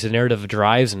change the narrative of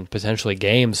drives and potentially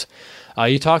games.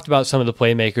 You talked about some of the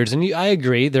playmakers, and I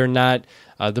agree they're not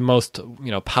the most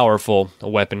powerful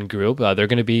weapon group. They're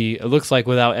going to be, it looks like,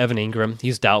 without Evan Ingram.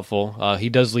 He's doubtful. He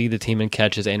does lead the team in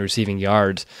catches and receiving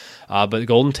yards. But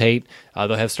Golden Tate,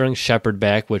 they'll have Sterling Shepard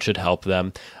back, which should help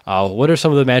them. What are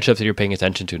some of the matchups that you're paying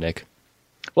attention to, Nick?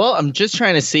 Well, I'm just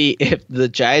trying to see if the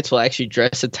Giants will actually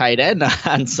dress a tight end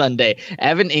on Sunday.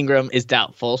 Evan Ingram is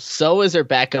doubtful. So is their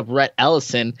backup, Rhett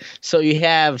Ellison. So you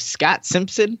have Scott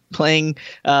Simpson playing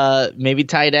maybe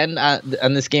tight end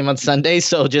on this game on Sunday.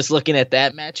 So just looking at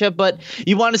that matchup. But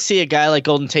you want to see a guy like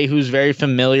Golden Tate who's very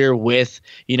familiar with,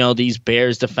 these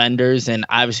Bears defenders, and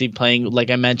obviously playing, like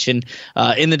I mentioned,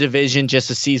 in the division just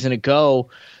a season ago.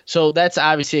 So that's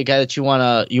obviously a guy that you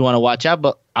want to watch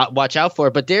out for.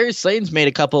 But Darius Slayton's made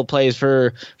a couple of plays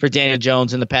for Daniel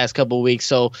Jones in the past couple of weeks.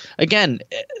 So again,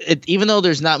 even though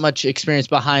there's not much experience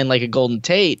behind like a Golden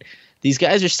Tate, these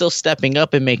guys are still stepping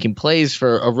up and making plays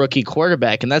for a rookie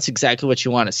quarterback, and that's exactly what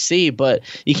you want to see. But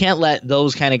you can't let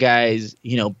those kind of guys,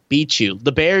 beat you.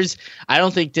 The Bears, I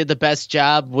don't think, did the best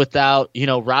job without,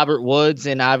 Robert Woods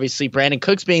and obviously Brandon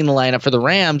Cooks being in the lineup for the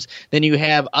Rams. Then you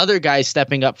have other guys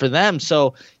stepping up for them.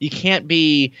 So you can't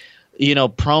be,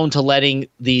 prone to letting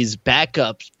these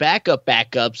backups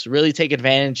really take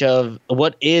advantage of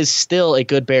what is still a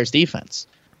good Bears defense.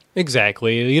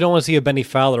 Exactly. You don't want to see a Benny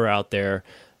Fowler out there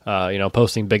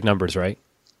posting big numbers, right?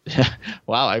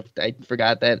 Wow, I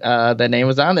forgot that that name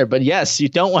was on there. But yes, you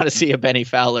don't want to see a Benny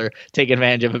Fowler take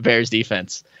advantage of a Bears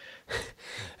defense.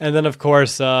 And then, of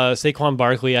course, Saquon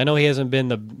Barkley. I know he hasn't been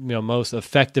the most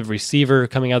effective receiver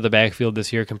coming out of the backfield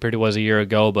this year compared to was a year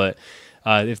ago, but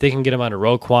if they can get him on a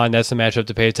Roquan, that's a matchup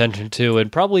to pay attention to.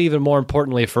 And probably even more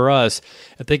importantly for us,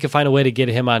 if they can find a way to get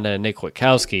him on Nick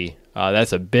Kwiatkowski,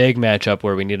 that's a big matchup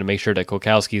where we need to make sure that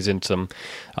Kwiatkowski's in some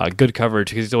good coverage,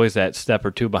 because he's always that step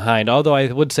or two behind. Although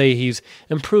I would say he's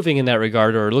improving in that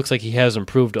regard, or it looks like he has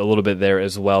improved a little bit there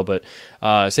as well. But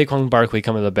Saquon Barkley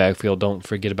coming to the backfield, don't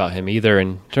forget about him either.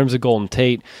 In terms of Golden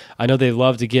Tate, I know they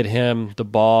love to get him the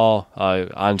ball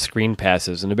on screen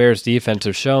passes, and the Bears defense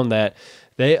have shown that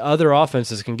other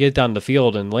offenses can get down the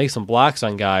field and lay some blocks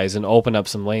on guys and open up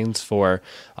some lanes for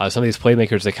some of these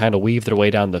playmakers that kind of weave their way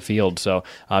down the field. So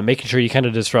making sure you kind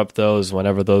of disrupt those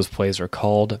whenever those plays are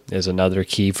called is another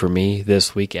key for me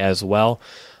this week as well.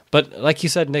 But like you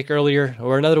said, Nick, earlier,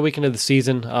 we're another week into the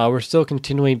season. We're still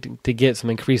continuing to get some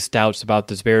increased doubts about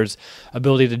this Bears'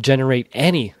 ability to generate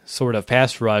any sort of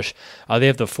pass rush. They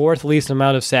have the fourth least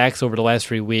amount of sacks over the last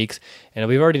 3 weeks, and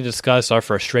we've already discussed our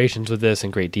frustrations with this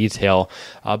in great detail.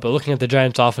 But looking at the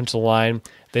Giants' offensive line,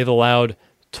 they've allowed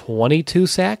 22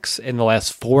 sacks in the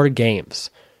last 4 games.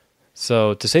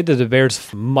 So to say that the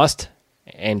Bears must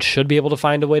and should be able to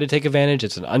find a way to take advantage,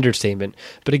 it's an understatement.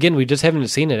 But again, we just haven't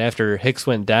seen it after Hicks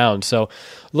went down. So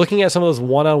looking at some of those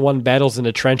one-on-one battles in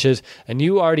the trenches, and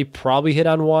you already probably hit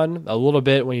on one a little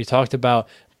bit when you talked about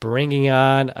bringing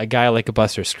on a guy like a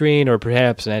Buster Screen or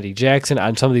perhaps an Eddie Jackson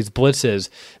on some of these blitzes,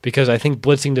 because I think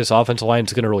blitzing this offensive line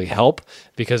is going to really help,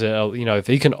 because if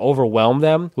you can overwhelm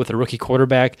them with a rookie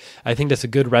quarterback, I think that's a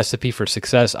good recipe for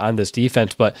success on this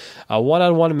defense. But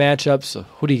one-on-one matchups,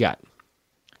 who do you got?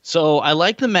 So I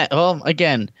like the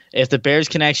again, if the Bears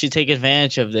can actually take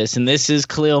advantage of this, and this is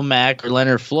Khalil Mack or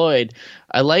Leonard Floyd,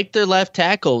 I like their left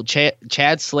tackle,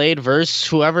 Chad Slade versus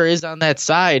whoever is on that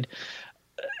side.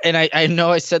 And I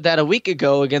know I said that a week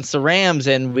ago against the Rams,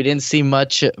 and we didn't see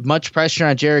much pressure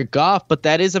on Jared Goff, but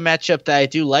that is a matchup that I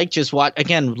do like. Just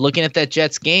looking at that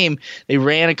Jets game, they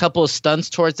ran a couple of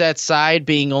stunts towards that side,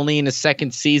 being only in his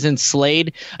second season.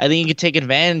 Slade, I think you could take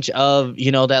advantage of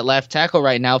that left tackle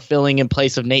right now, filling in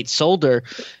place of Nate Solder.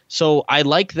 So I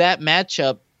like that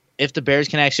matchup. If the Bears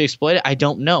can actually exploit it, I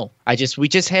don't know. We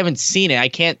just haven't seen it. I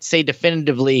can't say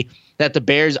definitively that the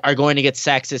Bears are going to get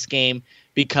sacks this game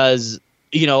because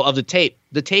of the tape.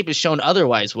 The tape is shown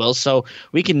otherwise, Will. So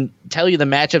we can tell you the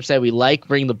matchups that we like,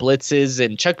 bring the blitzes.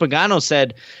 And Chuck Pagano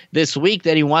said this week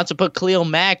that he wants to put Khalil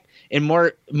Mack in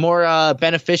more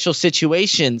beneficial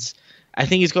situations. I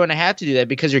think he's going to have to do that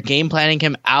because you're game planning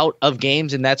him out of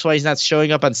games, and that's why he's not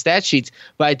showing up on stat sheets.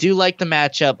 But I do like the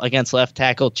matchup against left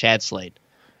tackle Chad Slade.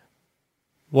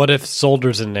 What if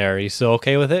Solder's in there? Are you still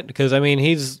okay with it? Because,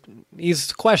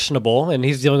 he's questionable, and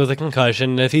he's dealing with a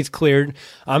concussion. If he's cleared,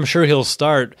 I'm sure he'll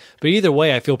start. But either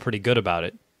way, I feel pretty good about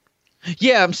it.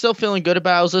 Yeah, I'm still feeling good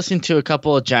about it. I was listening to a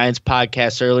couple of Giants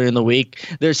podcasts earlier in the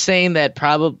week. They're saying that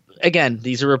again,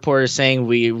 these are reporters saying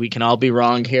we can all be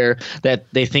wrong here,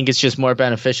 that they think it's just more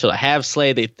beneficial to have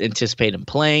Slay. They anticipate him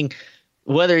playing.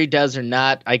 Whether he does or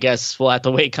not, I guess we'll have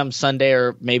to wait come Sunday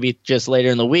or maybe just later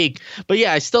in the week. But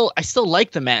yeah, I still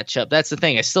like the matchup. That's the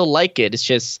thing. I still like it. It's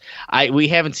just we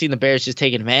haven't seen the Bears just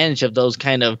take advantage of those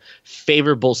kind of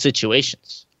favorable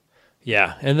situations.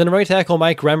 Yeah, and then right tackle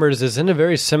Mike Remmers is in a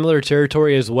very similar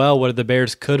territory as well, where the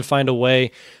Bears could find a way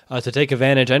to take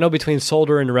advantage. I know between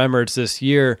Solder and Remmers this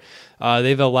year,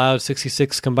 they've allowed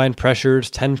 66 combined pressures,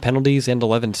 10 penalties, and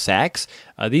 11 sacks.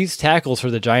 These tackles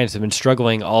for the Giants have been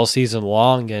struggling all season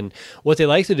long, and what they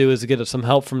like to do is to get some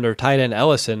help from their tight end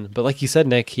Ellison. But like you said,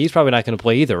 Nick, he's probably not going to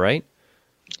play either, right?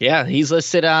 Yeah, he's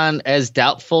listed on as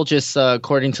doubtful, just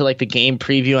according to like the game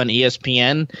preview on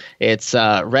ESPN. It's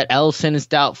Rhett Ellison is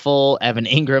doubtful, Evan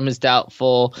Ingram is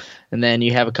doubtful, and then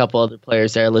you have a couple other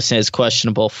players that are listed as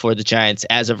questionable for the Giants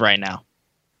as of right now.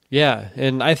 Yeah,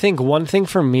 and I think one thing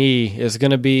for me is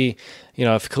going to be,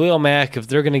 if Khalil Mack, if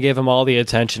they're going to give him all the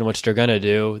attention, which they're going to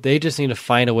do, they just need to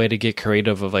find a way to get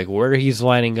creative of like where he's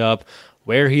lining up,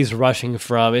 where he's rushing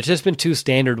from. It's just been too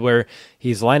standard where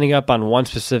he's lining up on one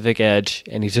specific edge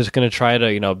and he's just going to try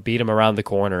to, beat him around the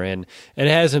corner. And it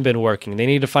hasn't been working. They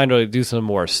need to find a way to do some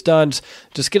more stunts,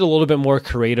 just get a little bit more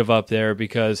creative up there,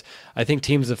 because I think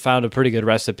teams have found a pretty good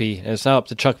recipe. And it's now up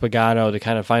to Chuck Pagano to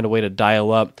kind of find a way to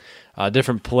dial up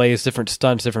different plays, different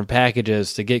stunts, different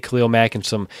packages to get Khalil Mack in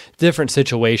some different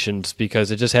situations, because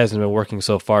it just hasn't been working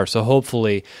so far. So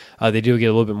hopefully they do get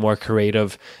a little bit more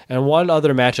creative. And one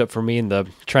other matchup for me in the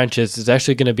trenches is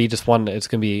actually going to be just one. It's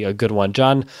going to be a good one.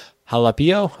 John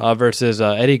Halapio versus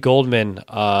Eddie Goldman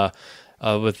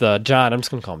with John. I'm just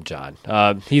going to call him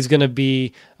John. He's going to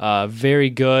be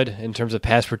very good in terms of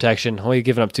pass protection. Only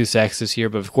given up 2 sacks this year,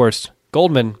 but of course,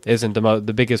 Goldman isn't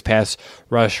the biggest pass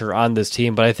rusher on this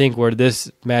team, but I think where this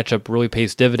matchup really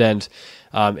pays dividends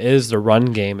is the run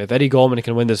game. If Eddie Goldman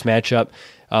can win this matchup,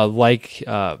 like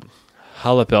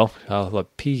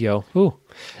Halapio, ooh,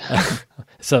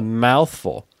 it's a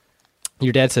mouthful.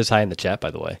 Your dad says hi in the chat,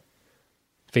 by the way.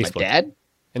 Facebook. My dad?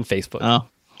 And Facebook. Oh.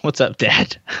 What's up,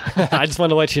 Dad? I just wanted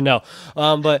to let you know.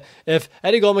 But if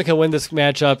Eddie Goldman can win this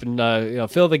matchup and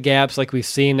fill the gaps like we've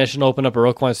seen, that should open up a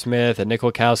Roquan Smith and Nick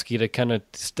Witkowski to kind of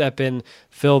step in,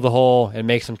 fill the hole, and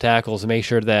make some tackles and make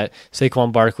sure that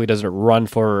Saquon Barkley doesn't run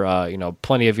for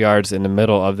plenty of yards in the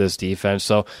middle of this defense.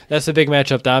 So that's a big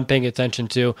matchup that I'm paying attention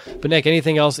to. But Nick,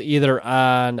 anything else either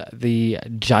on the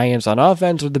Giants on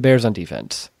offense or the Bears on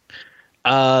defense?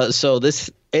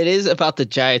 It is about the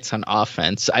Giants on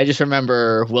offense. I just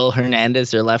remember Will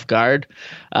Hernandez, their left guard,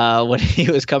 when he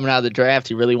was coming out of the draft,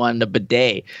 he really wanted a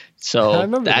bidet. So I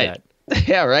remember that.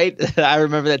 Yeah, right. I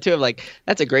remember that too. I'm like,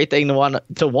 that's a great thing to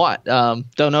want.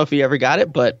 Don't know if he ever got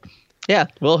it, but yeah,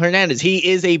 Will Hernandez, he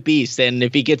is a beast. And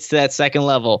if he gets to that second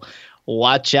level,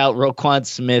 watch out Roquan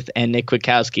Smith and Nick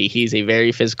Witkowski. He's a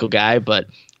very physical guy, but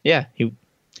yeah, he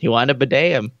wanted a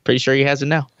bidet. I'm pretty sure he has it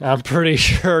now. I'm pretty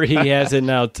sure he has it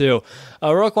now, too.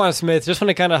 Roquan Smith, just want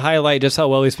to kind of highlight just how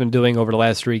well he's been doing over the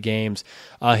last 3 games.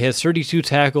 He has 32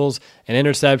 tackles, an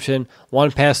interception,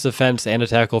 1 pass defense, and a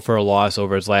tackle for a loss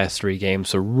over his last 3 games.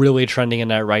 So really trending in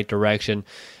that right direction.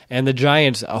 And the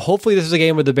Giants, hopefully this is a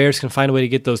game where the Bears can find a way to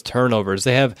get those turnovers.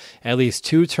 They have at least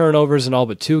 2 turnovers in all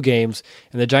but 2 games,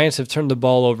 and the Giants have turned the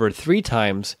ball over 3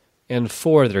 times in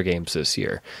 4 of their games this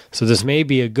year. So this may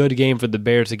be a good game for the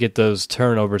Bears to get those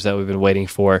turnovers that we've been waiting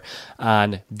for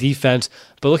on defense.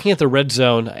 But looking at the red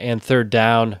zone and third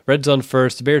down, red zone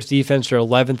first, the Bears defense are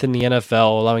 11th in the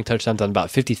NFL, allowing touchdowns on about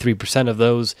 53% of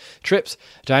those trips.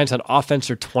 Giants on offense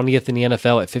are 20th in the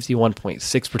NFL at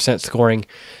 51.6% scoring.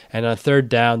 And on third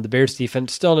down, the Bears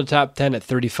defense still in the top 10 at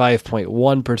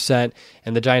 35.1%,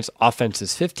 and the Giants offense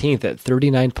is 15th at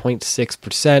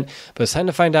 39.6%. But it's time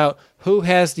to find out who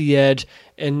has the edge.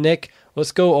 And Nick,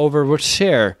 let's go over, let's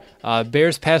share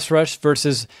Bears pass rush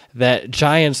versus that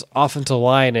Giants offensive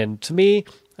line. And to me,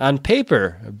 on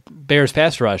paper, Bears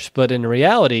pass rush, but in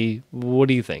reality, what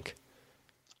do you think?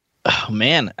 Oh,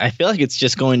 man, I feel like it's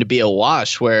just going to be a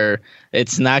wash where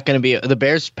it's not going to be – the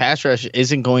Bears pass rush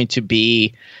isn't going to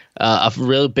be a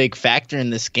real big factor in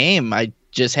this game. I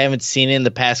just haven't seen it in the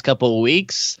past couple of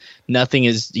weeks. Nothing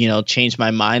has, changed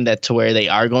my mind that to where they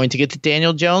are going to get to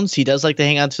Daniel Jones. He does like to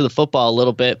hang on to the football a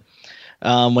little bit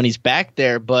when he's back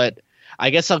there, but I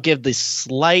guess I'll give the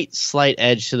slight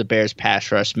edge to the Bears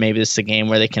pass rush. Maybe this is a game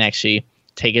where they can actually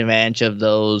take advantage of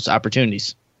those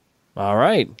opportunities. All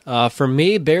right. For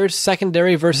me, Bears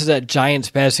secondary versus that Giants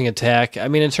passing attack. I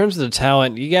mean, in terms of the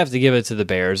talent, you have to give it to the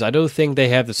Bears. I don't think they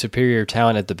have the superior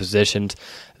talent at the positions.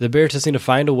 The Bears just need to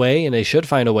find a way, and they should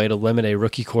find a way to limit a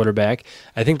rookie quarterback.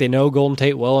 I think they know Golden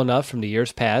Tate well enough from the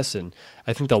years past, and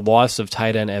I think the loss of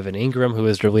tight end Evan Ingram, who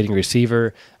is their leading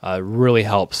receiver, really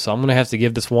helps. So I'm going to have to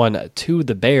give this one to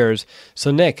the Bears. So,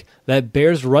 Nick, that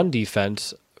Bears run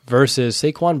defense versus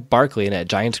Saquon Barkley in that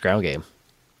Giants ground game.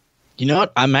 You know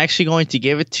what? I'm actually going to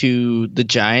give it to the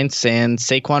Giants and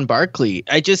Saquon Barkley.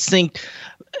 I just think,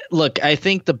 look, I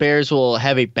think the Bears will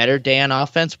have a better day on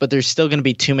offense, but there's still going to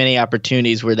be too many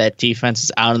opportunities where that defense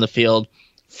is out on the field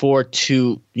for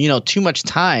too much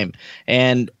time.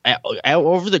 And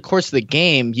over the course of the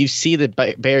game, you see the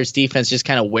Bears defense just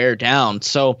kind of wear down.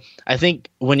 So I think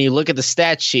when you look at the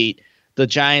stat sheet, the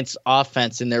Giants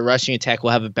offense and their rushing attack will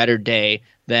have a better day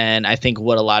than I think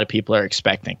what a lot of people are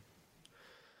expecting.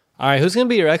 All right, who's going to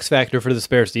be your X factor for the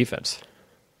Bears defense?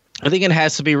 I think it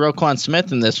has to be Roquan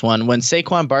Smith in this one. When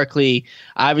Saquon Barkley,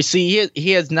 obviously,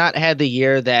 he has not had the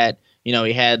year that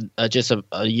he had just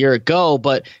a year ago,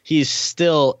 but he's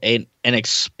still an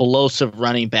explosive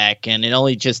running back, and it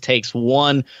only just takes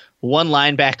one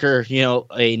linebacker,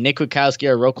 a Nick Witkowski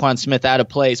or Roquan Smith out of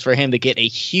place for him to get a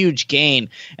huge gain.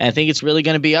 And I think it's really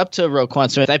going to be up to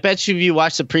Roquan Smith. I bet you if you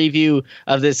watched the preview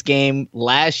of this game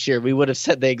last year, we would have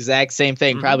said the exact same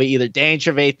thing, probably either Danny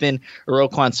Trevathan or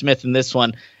Roquan Smith in this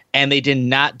one. And they did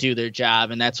not do their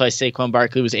job, and that's why Saquon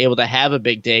Barkley was able to have a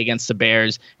big day against the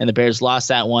Bears, and the Bears lost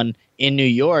that one in New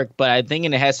York. But I'm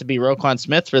thinking it has to be Roquan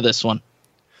Smith for this one.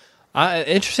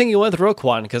 Interesting you went with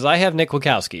Roquan, because I have Nick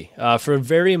Witkowski for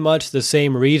very much the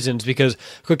same reasons, because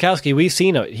Witkowski, we've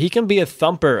seen it. He can be a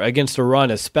thumper against a run,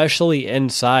 especially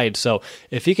inside. So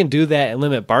if he can do that and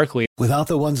limit Barkley. Without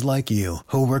the ones like you,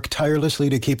 who work tirelessly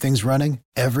to keep things running,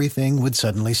 everything would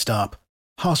suddenly stop.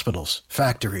 Hospitals,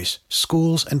 factories,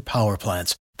 schools, and power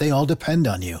plants, they all depend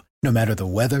on you. No matter the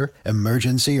weather,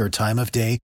 emergency, or time of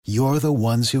day, you're the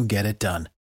ones who get it done.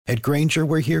 At Grainger,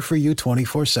 we're here for you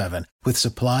 24/7 with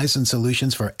supplies and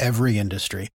solutions for every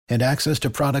industry and access to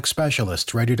product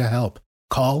specialists ready to help.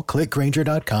 Call, click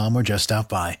Grainger.com, or just stop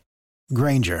by.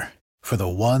 Grainger, for the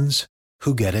ones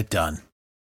who get it done.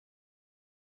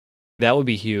 That would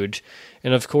be huge.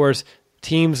 And of course,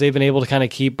 teams, they've been able to kind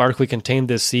of keep Barkley contained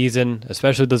this season,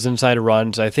 especially those inside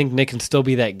runs. I think Nick can still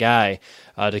be that guy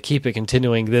to keep it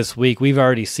continuing this week. We've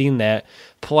already seen that.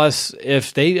 Plus,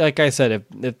 if they, like I said,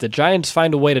 if the Giants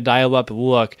find a way to dial up a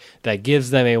look that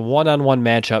gives them a one-on-one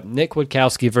matchup, Nick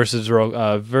Witkowski versus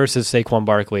Saquon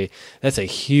Barkley, that's a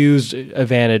huge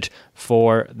advantage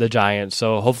for the Giants.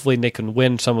 So hopefully Nick can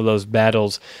win some of those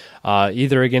battles,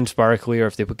 either against Barkley or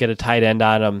if they get a tight end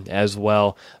on him as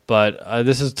well. But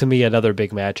this is, to me, another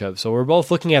big matchup. So we're both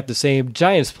looking at the same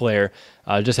Giants player,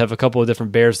 just have a couple of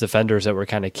different Bears defenders that we're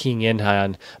kind of keying in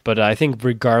on. But I think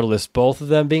regardless, both of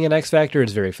them being an X factor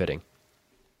is very fitting.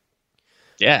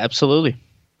 Yeah, absolutely.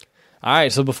 All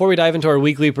right, so before we dive into our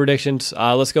weekly predictions,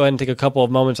 let's go ahead and take a couple of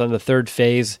moments on the third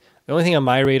phase. The only thing on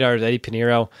my radar is Eddie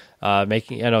Pinheiro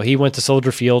he went to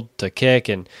Soldier Field to kick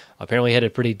and apparently had a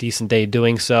pretty decent day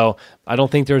doing so. I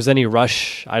don't think there was any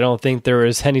rush. I don't think there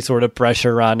was any sort of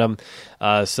pressure on him.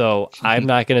 So I'm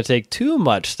not going to take too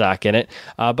much stock in it.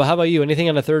 But how about you? Anything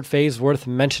on the third phase worth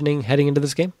mentioning heading into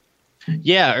this game?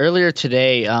 Yeah, earlier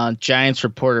today, Giants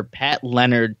reporter Pat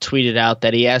Leonard tweeted out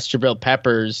that he asked Jabril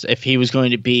Peppers if he was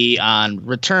going to be on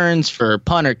returns for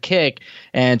punt or kick,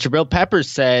 and Jabril Peppers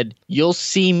said, "You'll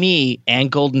see me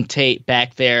and Golden Tate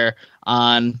back there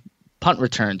on punt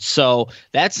returns." So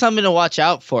that's something to watch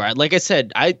out for. Like I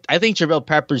said, I think Jabril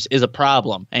Peppers is a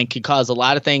problem and can cause a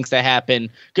lot of things to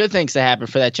happen, good things to happen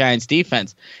for that Giants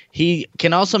defense. He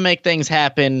can also make things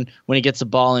happen when he gets the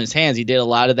ball in his hands. He did a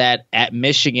lot of that at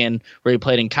Michigan where he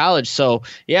played in college. So,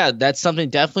 yeah, that's something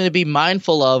definitely to be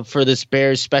mindful of for this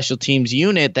Bears special teams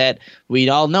unit that we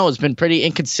all know has been pretty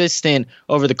inconsistent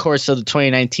over the course of the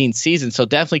 2019 season. So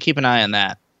definitely keep an eye on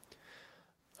that.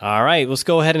 All right, let's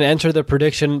go ahead and enter the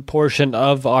prediction portion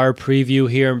of our preview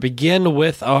here and begin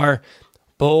with our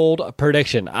bold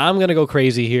prediction. I'm going to go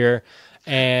crazy here,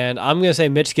 and I'm going to say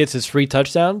Mitch gets his 3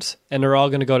 touchdowns, and they're all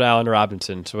going to go to Allen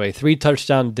Robinson. So a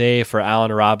 3-touchdown day for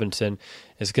Allen Robinson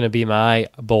is going to be my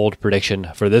bold prediction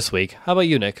for this week. How about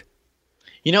you, Nick?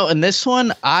 In this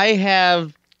one, I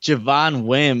have Javon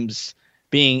Wims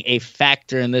being a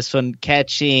factor in this one,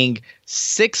 catching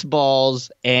 6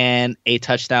 balls and a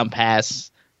touchdown pass.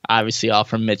 Obviously, all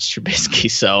from Mitch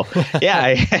Trubisky. So,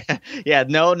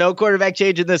 no quarterback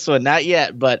change in this one, not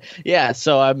yet. But yeah,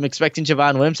 so I'm expecting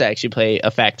Javon Wims to actually play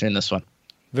a factor in this one.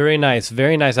 Very nice.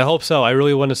 Very nice. I hope so. I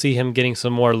really want to see him getting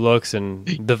some more looks and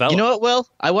develop. You know what, Will?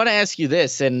 I want to ask you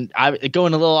this, and I'm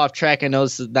going a little off track. I know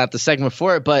this is not the segment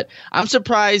for it, but I'm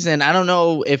surprised, and I don't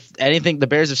know if the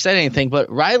Bears have said anything,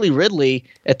 but Riley Ridley,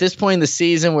 at this point in the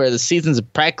season where the season's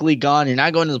practically gone, you're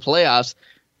not going to the playoffs,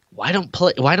 why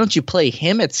don't you play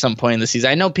him at some point in the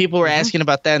season? I know people were asking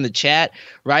about that in the chat.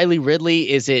 Riley Ridley,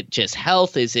 is it just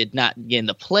health? Is it not in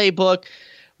the playbook?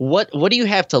 What do you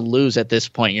have to lose at this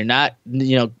point? You're not,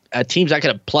 a team's not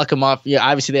going to pluck him off.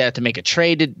 Obviously, they have to make a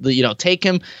trade to, take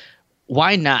him.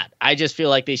 Why not? I just feel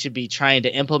like they should be trying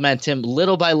to implement him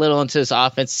little by little into this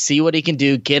offense, see what he can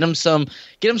do, get him some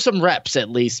reps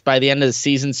at least by the end of the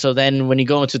season. So then when you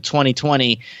go into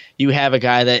 2020, you have a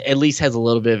guy that at least has a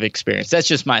little bit of experience. That's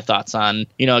just my thoughts on,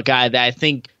 a guy that I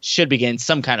think should be getting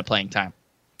some kind of playing time.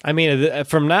 I mean,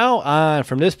 from now on,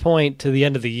 from this point to the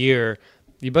end of the year,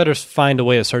 you better find a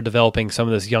way to start developing some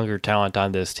of this younger talent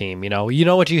on this team. You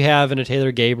know what you have in a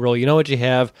Taylor Gabriel. You know what you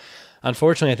have.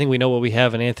 Unfortunately, I think we know what we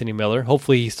have in Anthony Miller.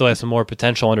 Hopefully, he still has some more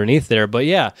potential underneath there. But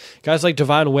yeah, guys like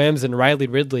Javon Wims and Riley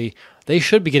Ridley, they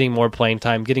should be getting more playing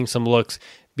time, getting some looks,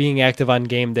 being active on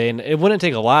game day. And it wouldn't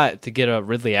take a lot to get a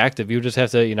Ridley active. You just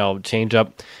have to, change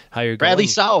up how you're Bradley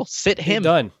going. Sowell, sit him.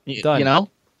 Done.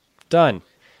 Done.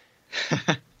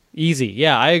 Easy.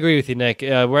 Yeah, I agree with you, Nick.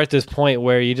 We're at this point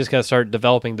where you just got to start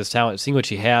developing this talent, seeing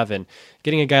what you have, and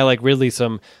getting a guy like Ridley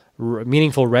some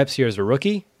meaningful reps here as a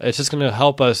rookie. It's just going to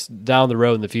help us down the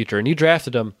road in the future. And you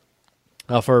drafted him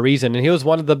for a reason, and he was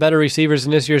one of the better receivers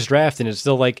in this year's draft, and it's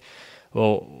still like,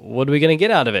 well, what are we going to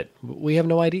get out of it? We have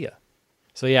no idea.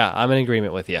 So, yeah, I'm in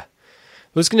agreement with you.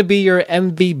 Who's going to be your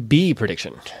MVP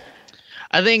prediction?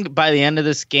 I think by the end of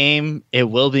this game, it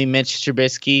will be Mitch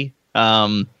Trubisky.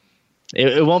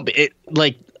 It won't be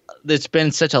there's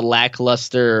been such a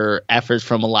lackluster effort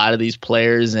from a lot of these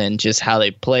players and just how they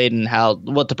played and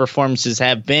what the performances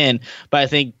have been. But I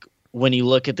think when you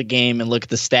look at the game and look at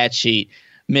the stat sheet,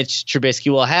 Mitch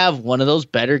Trubisky will have one of those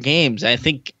better games. I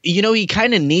think, he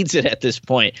kind of needs it at this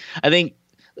point. I think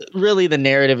really the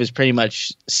narrative is pretty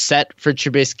much set for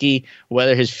Trubisky,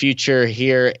 whether his future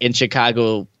here in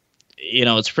Chicago,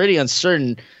 it's pretty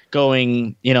uncertain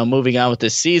going, moving on with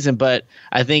this season. But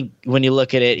I think when you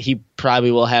look at it, he probably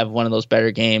will have one of those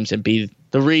better games and be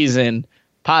the reason,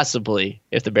 possibly,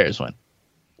 if the Bears win.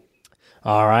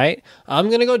 All right. I'm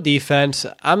going to go defense.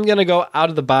 I'm going to go out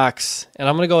of the box, and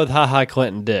I'm going to go with HaHa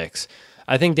Clinton Dix.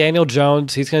 I think Daniel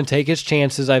Jones, he's going to take his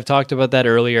chances. I've talked about that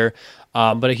earlier.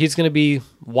 But he's going to be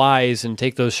wise and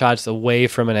take those shots away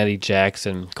from an Eddie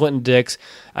Jackson. Clinton Dix,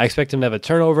 I expect him to have a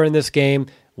turnover in this game.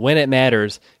 When it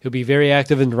matters, he'll be very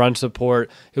active in run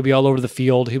support. He'll be all over the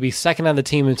field. He'll be second on the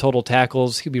team in total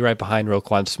tackles. He'll be right behind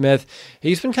Roquan Smith.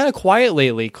 He's been kind of quiet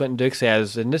lately, Clinton Dix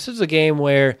has, and this is a game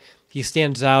where he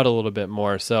stands out a little bit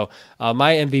more. So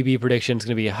my MVP prediction is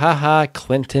going to be HaHa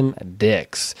Clinton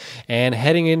Dix. And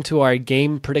heading into our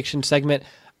game prediction segment,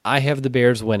 I have the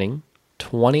Bears winning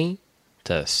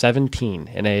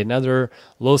 20-17 in another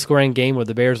low-scoring game where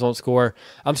the Bears won't score.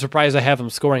 I'm surprised I have them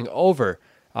scoring over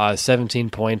 17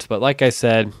 points. But like I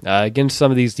said, against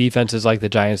some of these defenses like the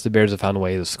Giants, the Bears have found a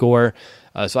way to score.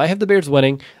 So I have the Bears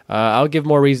winning. I'll give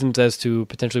more reasons as to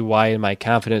potentially why in my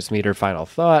confidence meter final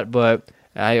thought, but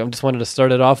I just wanted to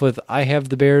start it off with I have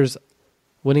the Bears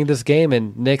winning this game,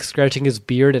 and Nick scratching his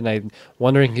beard, and I'm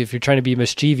wondering if you're trying to be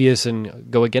mischievous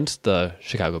and go against the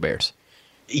Chicago Bears.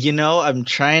 I'm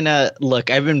trying to look.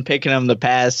 I've been picking them the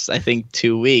past, I think,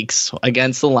 2 weeks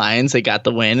against the Lions. They got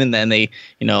the win, and then they,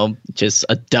 just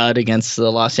a dud against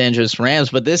the Los Angeles Rams.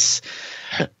 But this,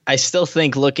 I still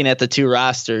think, looking at the two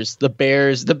rosters, the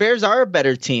Bears are a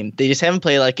better team. They just haven't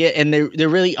played like it, and they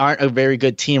really aren't a very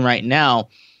good team right now.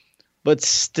 But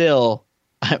still,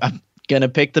 I'm gonna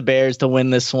pick the Bears to win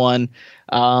this one.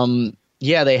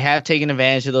 Yeah, they have taken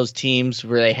advantage of those teams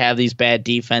where they have these bad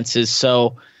defenses,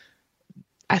 so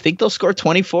I think they'll score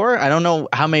 24. I don't know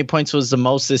how many points was the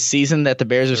most this season that the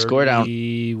Bears have scored out.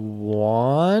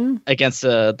 31 against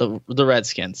the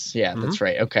Redskins. Yeah, That's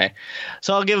right. Okay.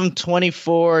 So I'll give them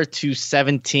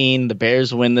 24-17. The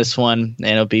Bears win this one, and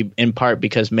it'll be in part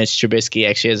because Mitch Trubisky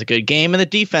actually has a good game, and the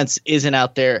defense isn't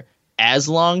out there as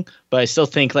long, but I still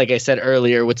think, like I said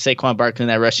earlier, with Saquon Barkley in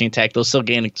that rushing attack, they'll still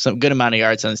gain some good amount of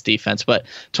yards on this defense, but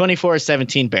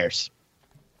 24-17 Bears.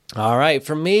 All right.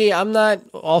 For me, I'm not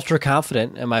ultra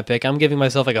confident in my pick. I'm giving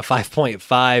myself like a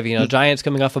 5.5. Giants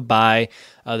coming off a bye.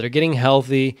 They're getting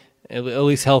healthy, at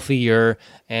least healthier,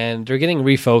 and they're getting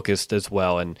refocused as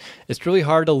well. And it's really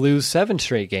hard to lose 7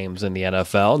 straight games in the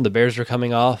NFL. And the Bears are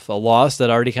coming off a loss that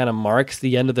already kind of marks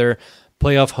the end of their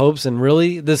playoff hopes and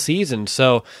really the season.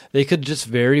 So they could just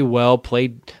very well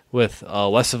play with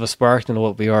less of a spark than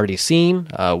what we've already seen,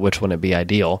 which wouldn't be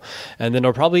ideal. And then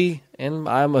they'll probably, and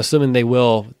I'm assuming they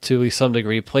will to some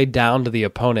degree, play down to the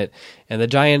opponent. And the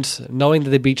Giants, knowing that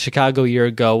they beat Chicago a year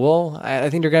ago, well, I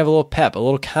think they're going to have a little pep, a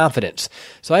little confidence.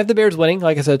 So I have the Bears winning,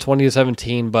 like I said,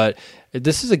 20-17, but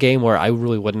this is a game where I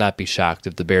really would not be shocked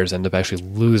if the Bears end up actually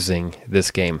losing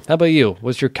this game. How about you?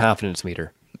 What's your confidence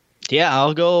meter? Yeah,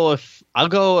 I'll go with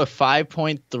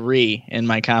 5.3 in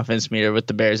my confidence meter with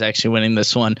the Bears actually winning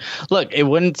this one. Look, it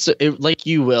wouldn't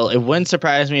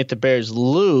surprise me if the Bears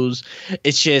lose.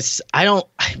 It's just I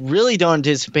really don't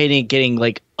anticipate it getting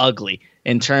like ugly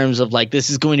in terms of like this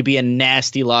is going to be a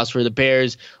nasty loss where the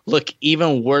Bears look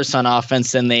even worse on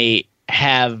offense than they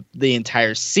have the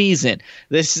entire season.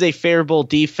 This is a favorable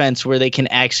defense where they can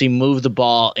actually move the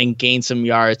ball and gain some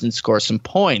yards and score some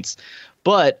points.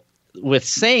 But with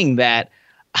saying that,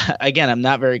 again, I'm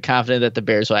not very confident that the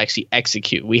Bears will actually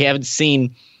execute. We haven't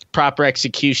seen proper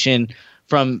execution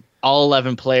from all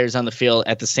 11 players on the field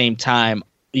at the same time,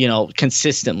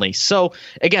 consistently. So,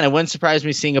 again, it wouldn't surprise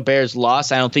me seeing a Bears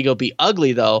loss. I don't think it'll be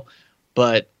ugly, though,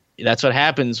 but that's what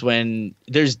happens when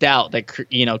there's doubt that,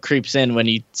 creeps in when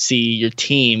you see your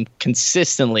team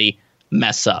consistently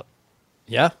mess up.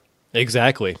 Yeah,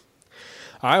 exactly.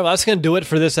 All right, well, that's going to do it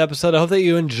for this episode. I hope that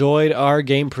you enjoyed our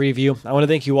game preview. I want to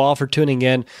thank you all for tuning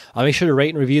in. Make sure to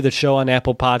rate and review the show on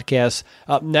Apple Podcasts.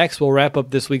 Up next, we'll wrap up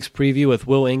this week's preview with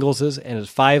Will Ingalls and his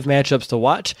 5 matchups to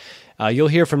watch. You'll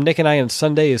hear from Nick and I on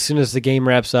Sunday as soon as the game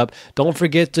wraps up. Don't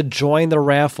forget to join the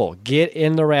raffle. Get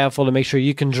in the raffle to make sure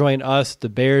you can join us, the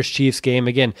Bears-Chiefs game.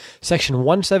 Again, Section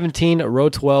 117, row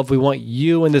 12. We want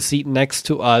you in the seat next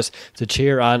to us to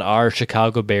cheer on our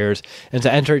Chicago Bears. And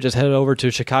to enter, just head over to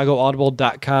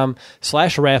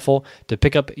chicagoaudible.com/raffle to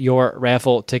pick up your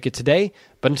raffle ticket today.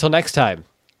 But until next time,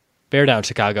 bear down,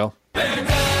 Chicago.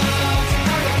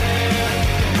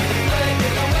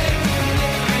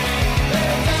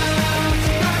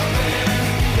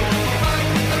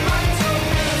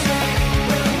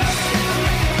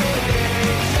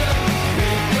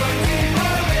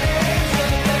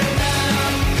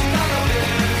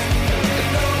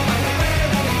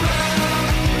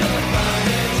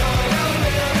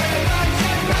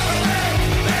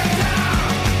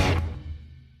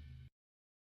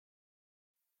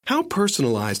 How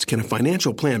personalized can a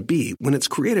financial plan be when it's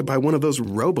created by one of those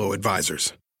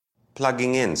robo-advisors?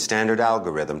 Plugging in standard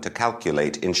algorithm to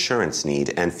calculate insurance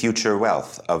need and future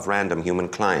wealth of random human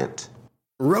client.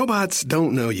 Robots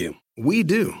don't know you. We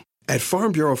do. At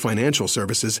Farm Bureau Financial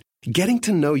Services, getting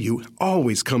to know you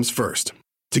always comes first.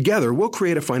 Together, we'll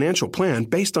create a financial plan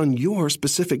based on your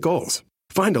specific goals.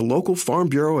 Find a local Farm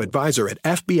Bureau advisor at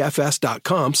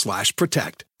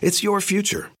fbfs.com/protect. It's your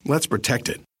future. Let's protect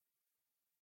it.